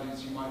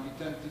societies you might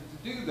be tempted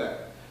to do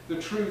that. The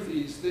truth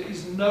is, there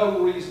is no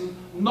reason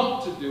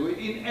not to do it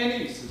in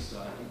any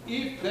society.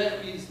 If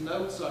there is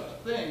no such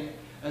thing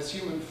as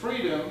human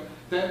freedom,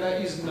 then there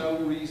is no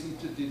reason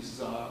to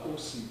desire or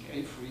seek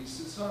a free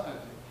society.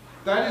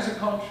 That is a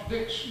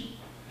contradiction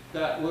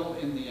that will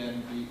in the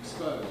end be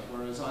exposed.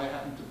 Whereas I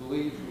happen to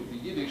believe with the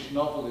Yiddish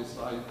novelist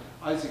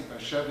Isaac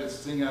Bashevis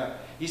Singer,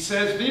 he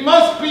says, we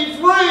must be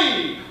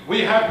free!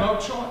 We have no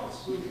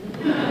choice.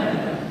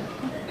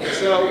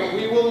 So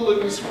we will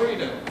lose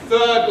freedom.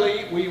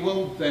 Thirdly, we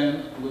will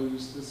then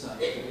lose the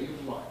sanctity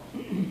of life.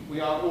 We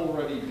are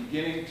already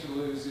beginning to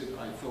lose it.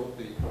 I thought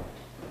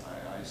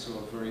I saw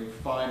a very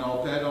fine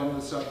op-ed on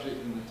the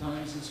subject in the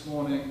Times this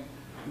morning.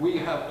 We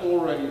have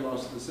already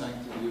lost the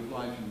sanctity of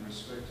life in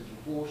respect of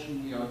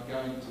abortion. We are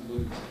going to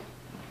lose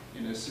it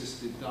in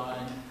assisted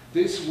dying.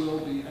 This will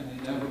be an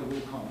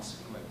inevitable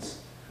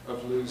consequence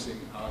of losing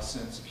our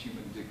sense of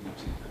human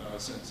dignity and our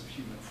sense of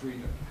human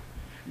freedom.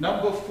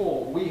 Number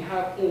four, we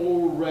have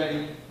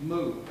already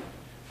moved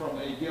from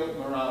a guilt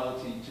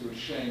morality to a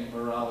shame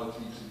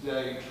morality.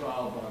 Today,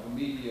 trial by the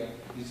media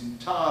is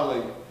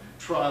entirely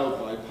trial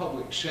by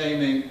public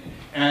shaming,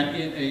 and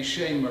in a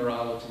shame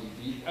morality,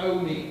 the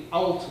only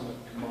ultimate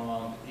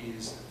command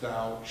is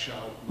thou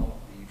shalt not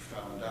be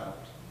found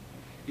out.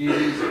 It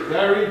is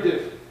very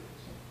difficult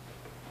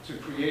to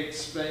create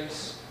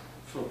space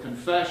for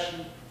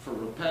confession, for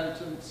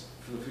repentance,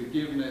 for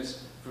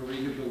forgiveness, for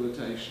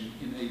rehabilitation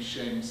in a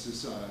shame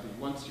society.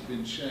 Once you've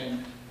been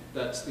shamed,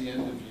 that's the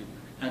end of you.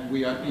 And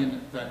we are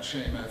in that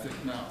shame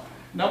ethic now.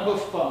 Number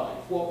five,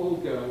 what will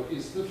go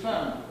is the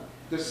family,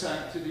 the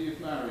sanctity of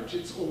marriage.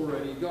 It's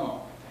already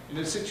gone. In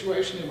a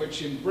situation in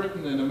which in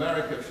Britain and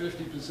America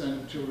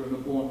 50% of children are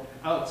born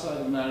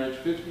outside of marriage,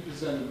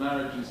 50% of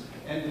marriages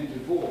end in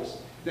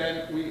divorce,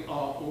 then we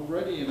are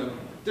already in a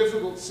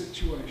difficult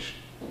situation.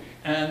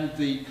 And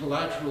the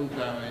collateral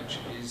damage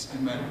is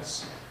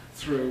immense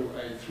through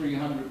a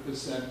 300%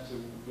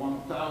 to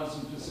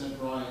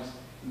 1,000% rise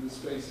in the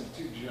space of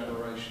 2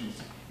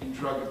 generations in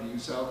drug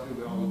abuse,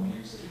 alcohol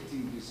abuse,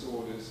 eating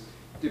disorders,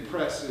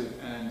 depressive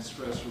and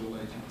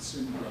stress-related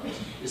syndromes,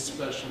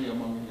 especially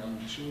among young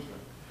children.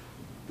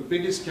 The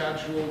biggest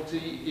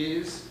casualty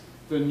is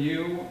the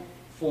new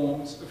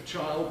forms of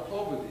child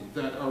poverty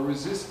that are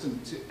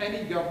resistant to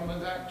any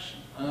government action.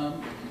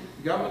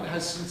 The government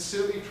has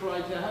sincerely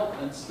tried to help,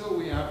 and still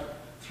we have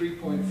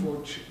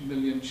 3.4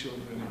 million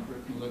children in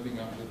Britain living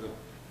under the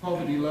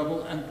poverty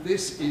level, and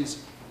this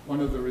is one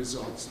of the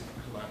results of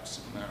the collapse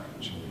of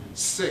marriage.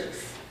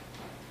 Sixth,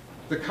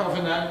 the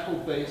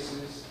covenantal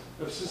basis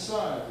of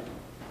society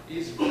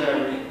is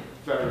very,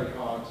 very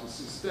hard to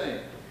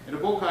sustain. In a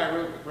book I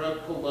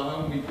wrote called The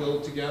Home We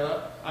Build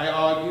Together, I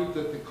argued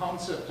that the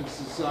concept of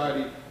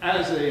society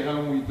as a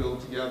home we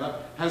build together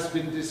has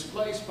been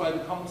displaced by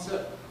the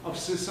concept of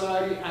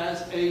society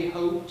as a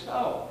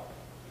hotel,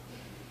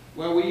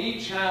 where we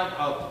each have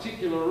our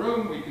particular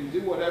room, we can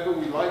do whatever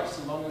we like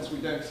so long as we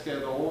don't scare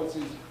the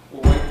horses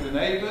or wake the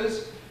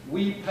neighbors.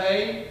 We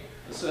pay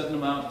a certain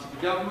amount to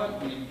the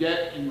government, we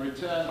get in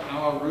return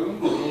our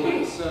room with all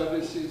the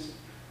services,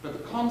 but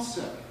the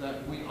concept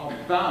that we are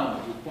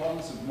bound with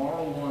bonds of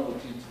moral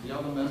loyalty to the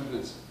other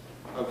members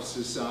of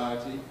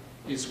society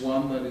is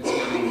one that is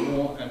getting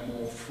more and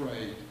more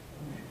frayed,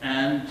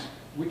 and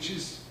which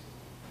is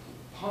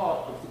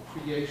part of the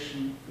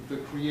creation, of the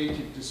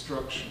creative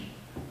destruction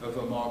of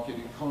a market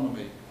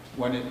economy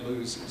when it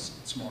loses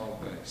its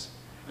moral base.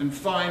 And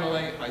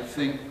finally, I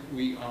think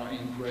we are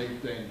in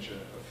grave danger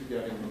of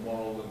forgetting the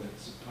moral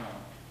limits of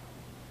power.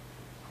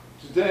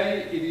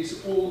 Today, it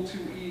is all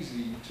too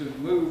easy to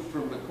move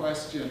from the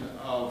question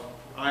of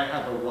I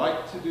have a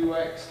right to do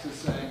X to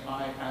saying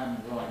I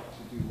am right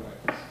to do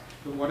X.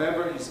 But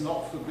whatever is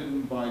not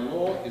forbidden by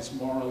law is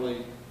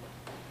morally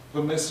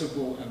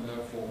permissible and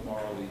therefore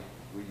morally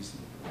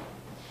reasonable.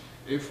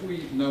 If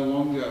we no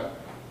longer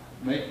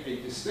make a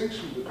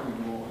distinction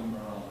between law and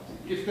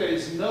morality, if there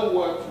is no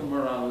work for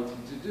morality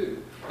to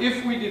do.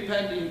 If we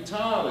depend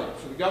entirely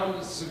for the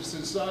governance of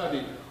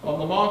society on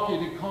the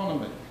market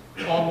economy,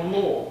 on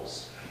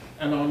laws,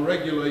 and on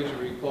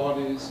regulatory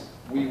bodies,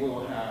 we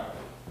will have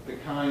the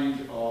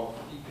kind of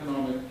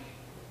economic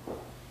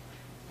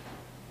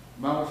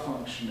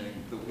malfunctioning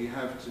that we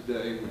have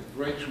today with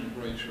greater and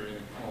greater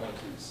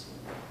inequalities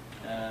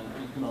and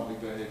economic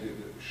behavior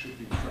that should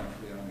be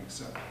frankly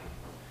unacceptable.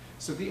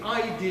 So the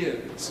idea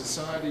that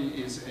society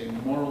is a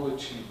moral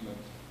achievement,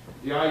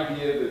 the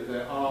idea that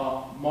there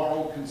are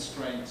moral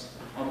constraints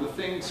on the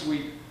things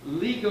we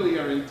legally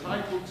are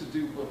entitled to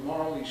do but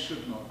morally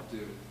should not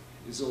do,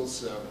 is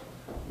also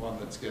one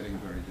that's getting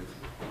very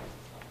difficult.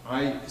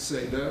 I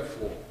say,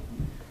 therefore,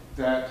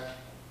 that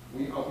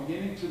we are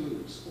beginning to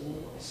lose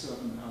all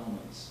certain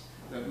elements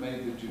that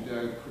made the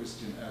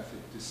Judeo-Christian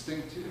ethic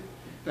distinctive,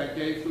 that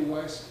gave the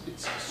West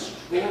its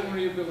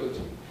extraordinary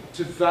ability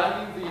to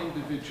value the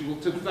individual,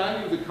 to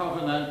value the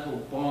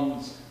covenantal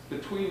bonds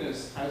between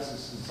us as a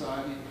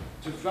society,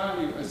 to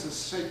value as a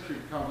sacred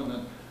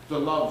covenant the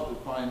love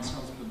that binds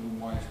husband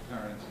and wife,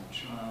 parent and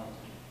child,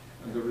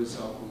 and the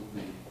result will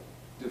be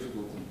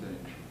difficult and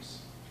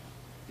dangerous.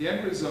 The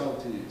end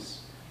result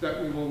is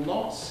that we will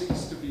not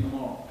cease to be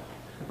moral,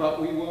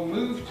 but we will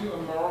move to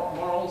a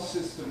moral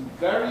system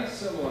very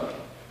similar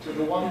to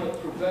the one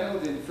that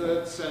prevailed in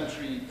 3rd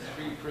century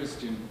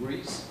pre-Christian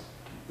Greece,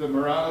 the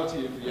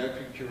morality of the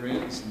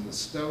Epicureans and the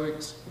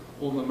Stoics,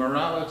 or the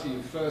morality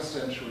of 1st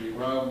century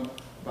Rome,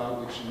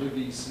 about which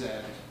Livy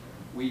said,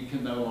 we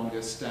can no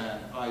longer stand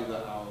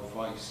either our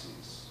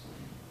vices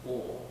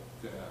or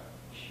their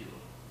cure.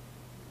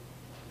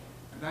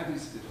 And that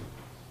is difficult,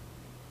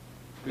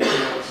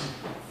 because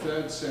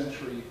 3rd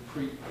century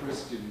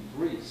pre-Christian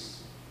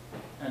Greece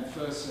and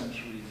 1st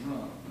century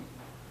Rome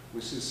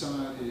were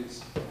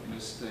societies in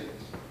a state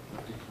of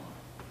decline.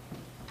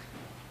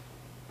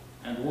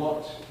 And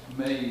what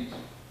made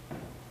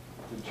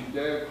the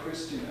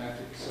Judeo-Christian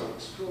ethic so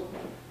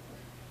extraordinary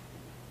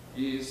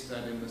is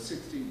that in the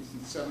 16th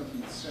and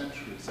 17th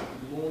centuries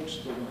it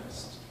launched the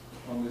West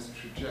on this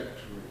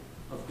trajectory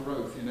of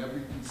growth in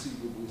every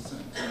conceivable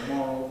sense,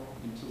 moral,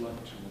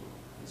 intellectual,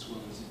 as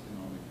well as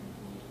economic and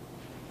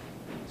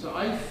political. So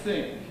I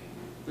think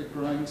that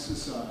growing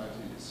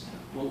societies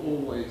will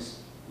always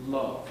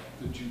love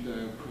the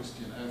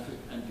Judeo-Christian ethic,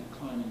 and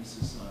declining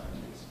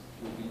societies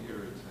will be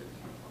irritated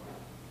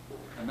by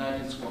it. And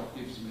that is what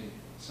gives me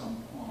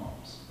some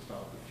qualms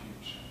about the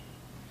future.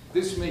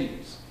 This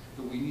means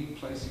that we need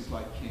places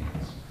like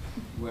King's,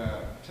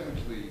 where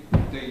totally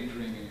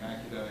daydreaming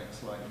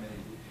academics like me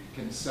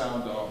can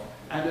sound off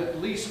and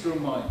at least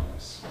remind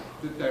us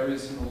that there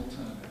is an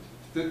alternative,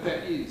 that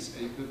there is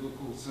a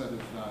biblical set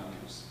of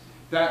values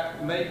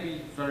that may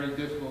be very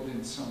difficult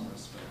in some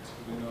respects,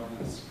 but in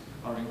others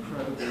are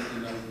incredibly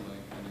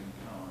ennobling and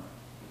empowering.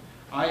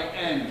 I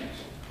end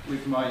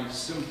with my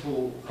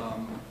simple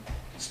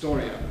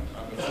story.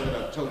 I'm afraid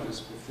I've told this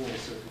before,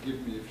 so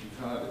forgive me if you've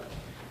heard it.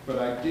 But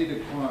I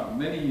did acquire,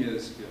 many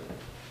years ago,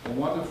 a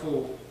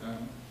wonderful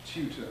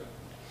tutor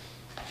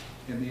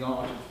in the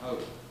art of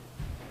hope.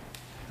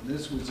 And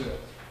this was a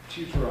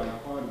tutor I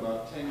acquired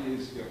about 10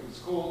 years ago. It was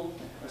called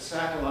a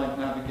satellite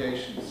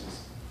navigation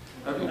system.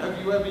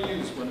 Have you ever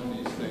used one of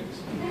these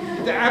things?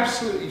 They're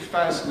absolutely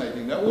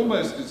fascinating. They're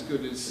almost as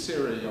good as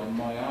Siri on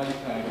my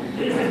iPad.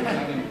 I'm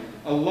having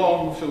a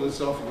long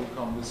philosophical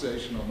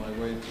conversation on my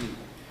way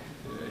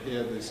to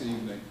here this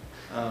evening,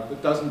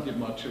 but doesn't give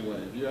much away.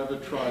 Have you ever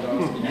tried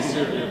asking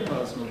Siri a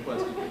personal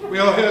question? We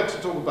are here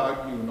to talk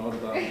about you, not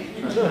about me.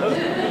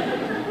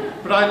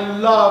 But I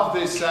love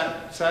this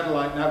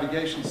satellite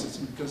navigation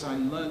system because I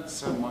learned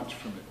so much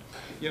from it.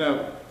 You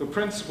know, the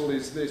principle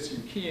is this: you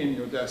key in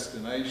your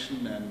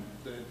destination, and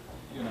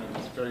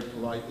this very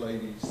polite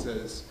lady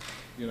says,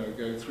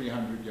 go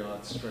 300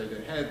 yards straight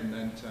ahead and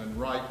then turn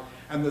right.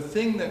 And the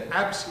thing that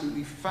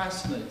absolutely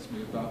fascinates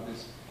me about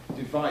this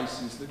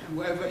device is that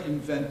whoever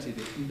invented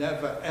it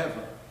never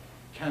ever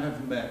can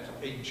have met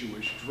a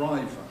Jewish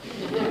driver.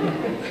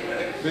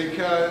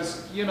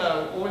 Because,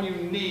 all you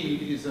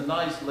need is a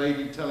nice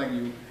lady telling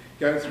you,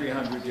 go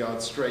 300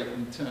 yards straight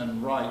and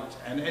turn right,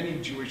 and any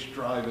Jewish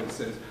driver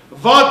says,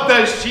 what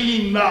does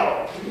she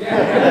know?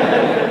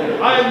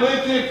 I've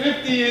lived here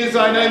 50 years,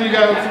 I know you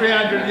go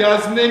 300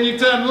 yards, and then you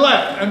turn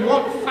left. And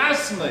what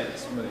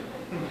fascinates me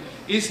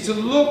is to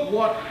look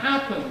what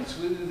happens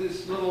with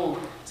this little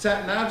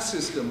sat-nav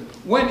system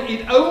when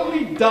it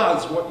only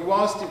does what you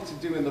asked it to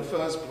do in the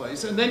first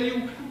place, and then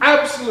you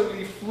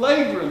absolutely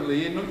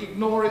flagrantly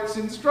ignore its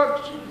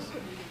instructions.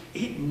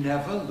 It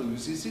never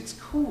loses its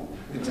cool.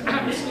 It's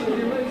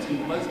absolutely amazing.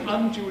 The most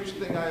un-Jewish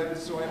thing I ever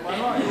saw in my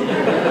life.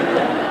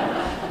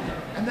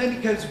 And then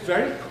it goes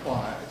very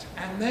quiet,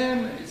 and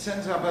then it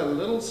sends up a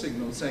little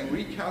signal saying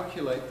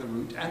recalculate the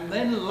route, and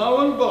then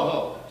lo and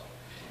behold,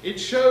 it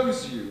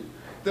shows you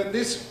that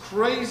this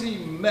crazy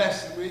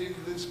mess,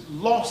 this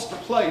lost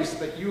place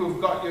that you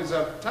have got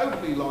yourself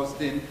totally lost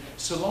in,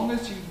 so long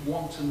as you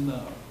want to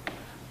know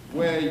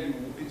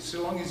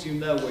so long as you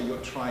know where you're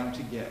trying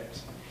to get,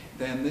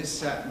 then this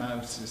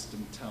sat-nav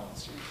system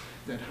tells you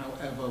that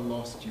however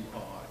lost you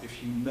are,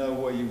 if you know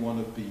where you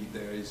want to be,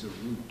 there is a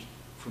route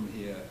from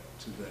here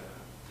to there.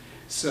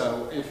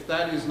 So if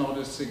that is not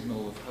a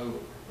signal of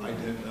hope, I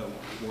don't know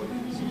what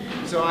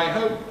is. So I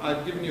hope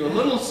I've given you a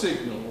little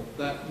signal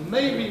that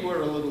maybe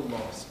we're a little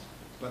lost,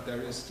 but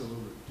there is still a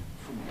route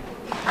from here.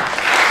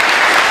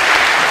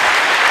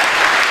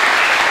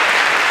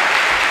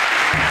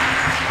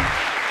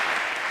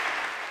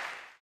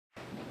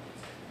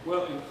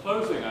 Well, in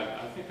closing,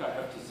 I think I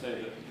have to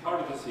say that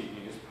part of this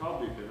evening has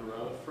probably been a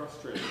rather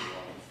frustrating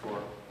one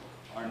for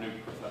our new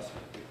professor,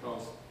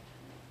 because,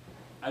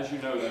 as you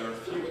know, there are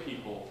few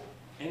people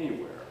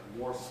anywhere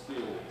more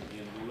skilled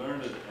in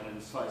learned and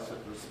incisive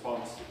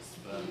responses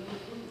than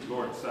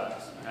Lord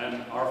Sacks.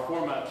 And our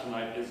format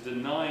tonight is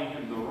denying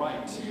him the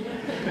right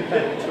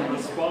to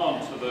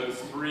respond to those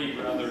three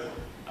rather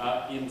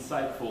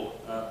insightful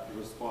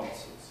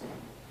responses.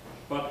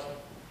 But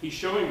he's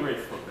showing great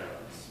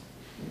forbearance.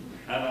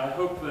 And I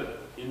hope that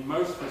in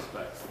most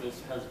respects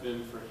this has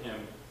been for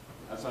him,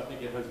 as I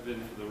think it has been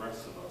for the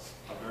rest of us,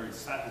 a very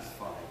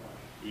satisfying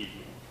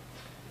evening.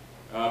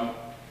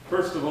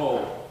 First of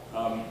all,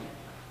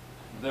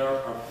 there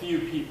are few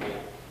people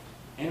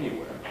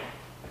anywhere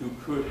who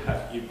could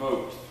have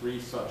evoked three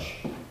such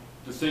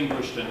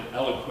distinguished and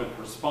eloquent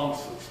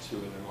responses to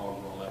an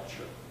inaugural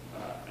lecture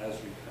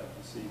as we've had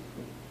this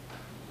evening.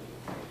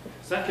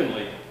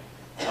 Secondly,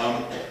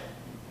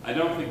 I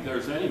don't think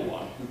there's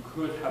anyone who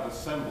could have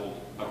assembled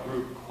a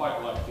group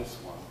quite like this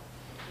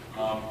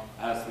one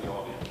as the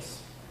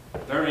audience.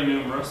 Very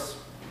numerous,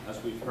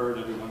 as we've heard,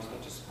 everyone's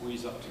had to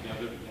squeeze up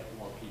together to get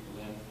more people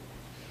in.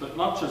 But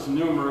not just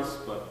numerous,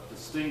 but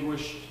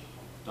distinguished,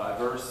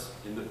 diverse,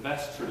 in the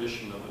best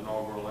tradition of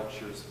inaugural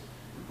lectures,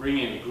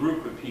 bringing a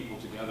group of people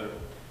together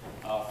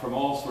from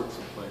all sorts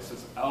of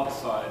places,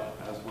 outside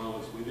as well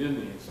as within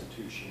the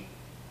institution,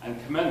 and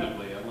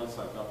commendably, unless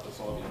I've got this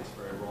audience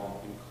very wrong,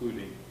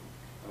 including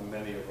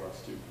many of our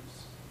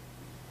students.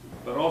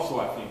 But also,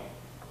 I think,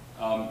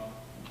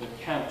 there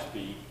can't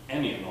be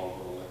any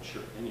inaugural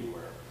lecture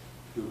anywhere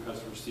who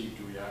has received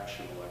a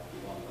reaction like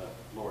the one that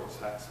Lord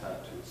Sacks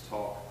had to his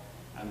talk,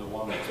 and the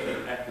one that's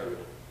been echoed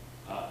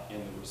in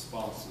the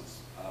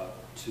responses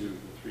to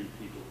the three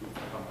people who've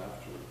come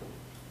after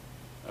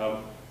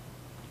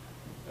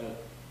it.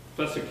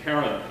 Professor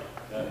Karen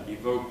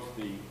evoked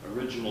the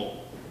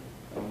original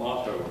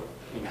motto of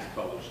King's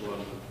College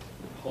London,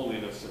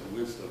 holiness and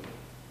wisdom,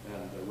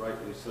 and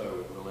rightly so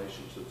in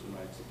relation to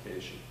tonight's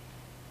occasion.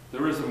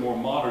 There is a more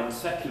modern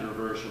secular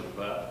version of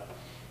that,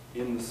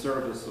 in the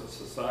service of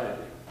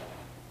society,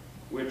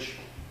 which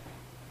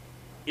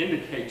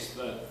indicates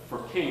that for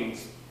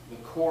King's, the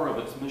core of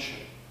its mission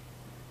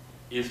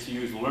is to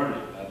use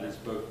learning, that is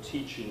both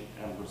teaching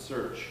and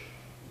research,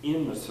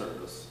 in the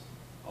service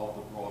of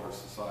the broader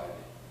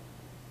society.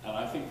 And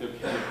I think there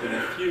can have been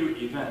a few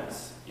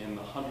events in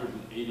the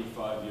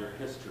 185-year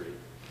history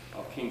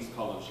of King's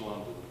College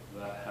London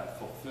that have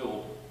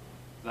fulfilled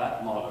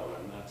that motto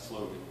and that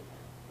slogan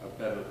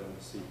better than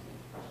this evening.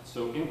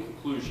 So in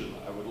conclusion,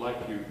 I would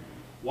like you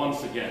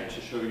once again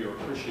to show your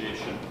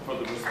appreciation for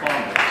the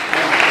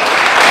respondents.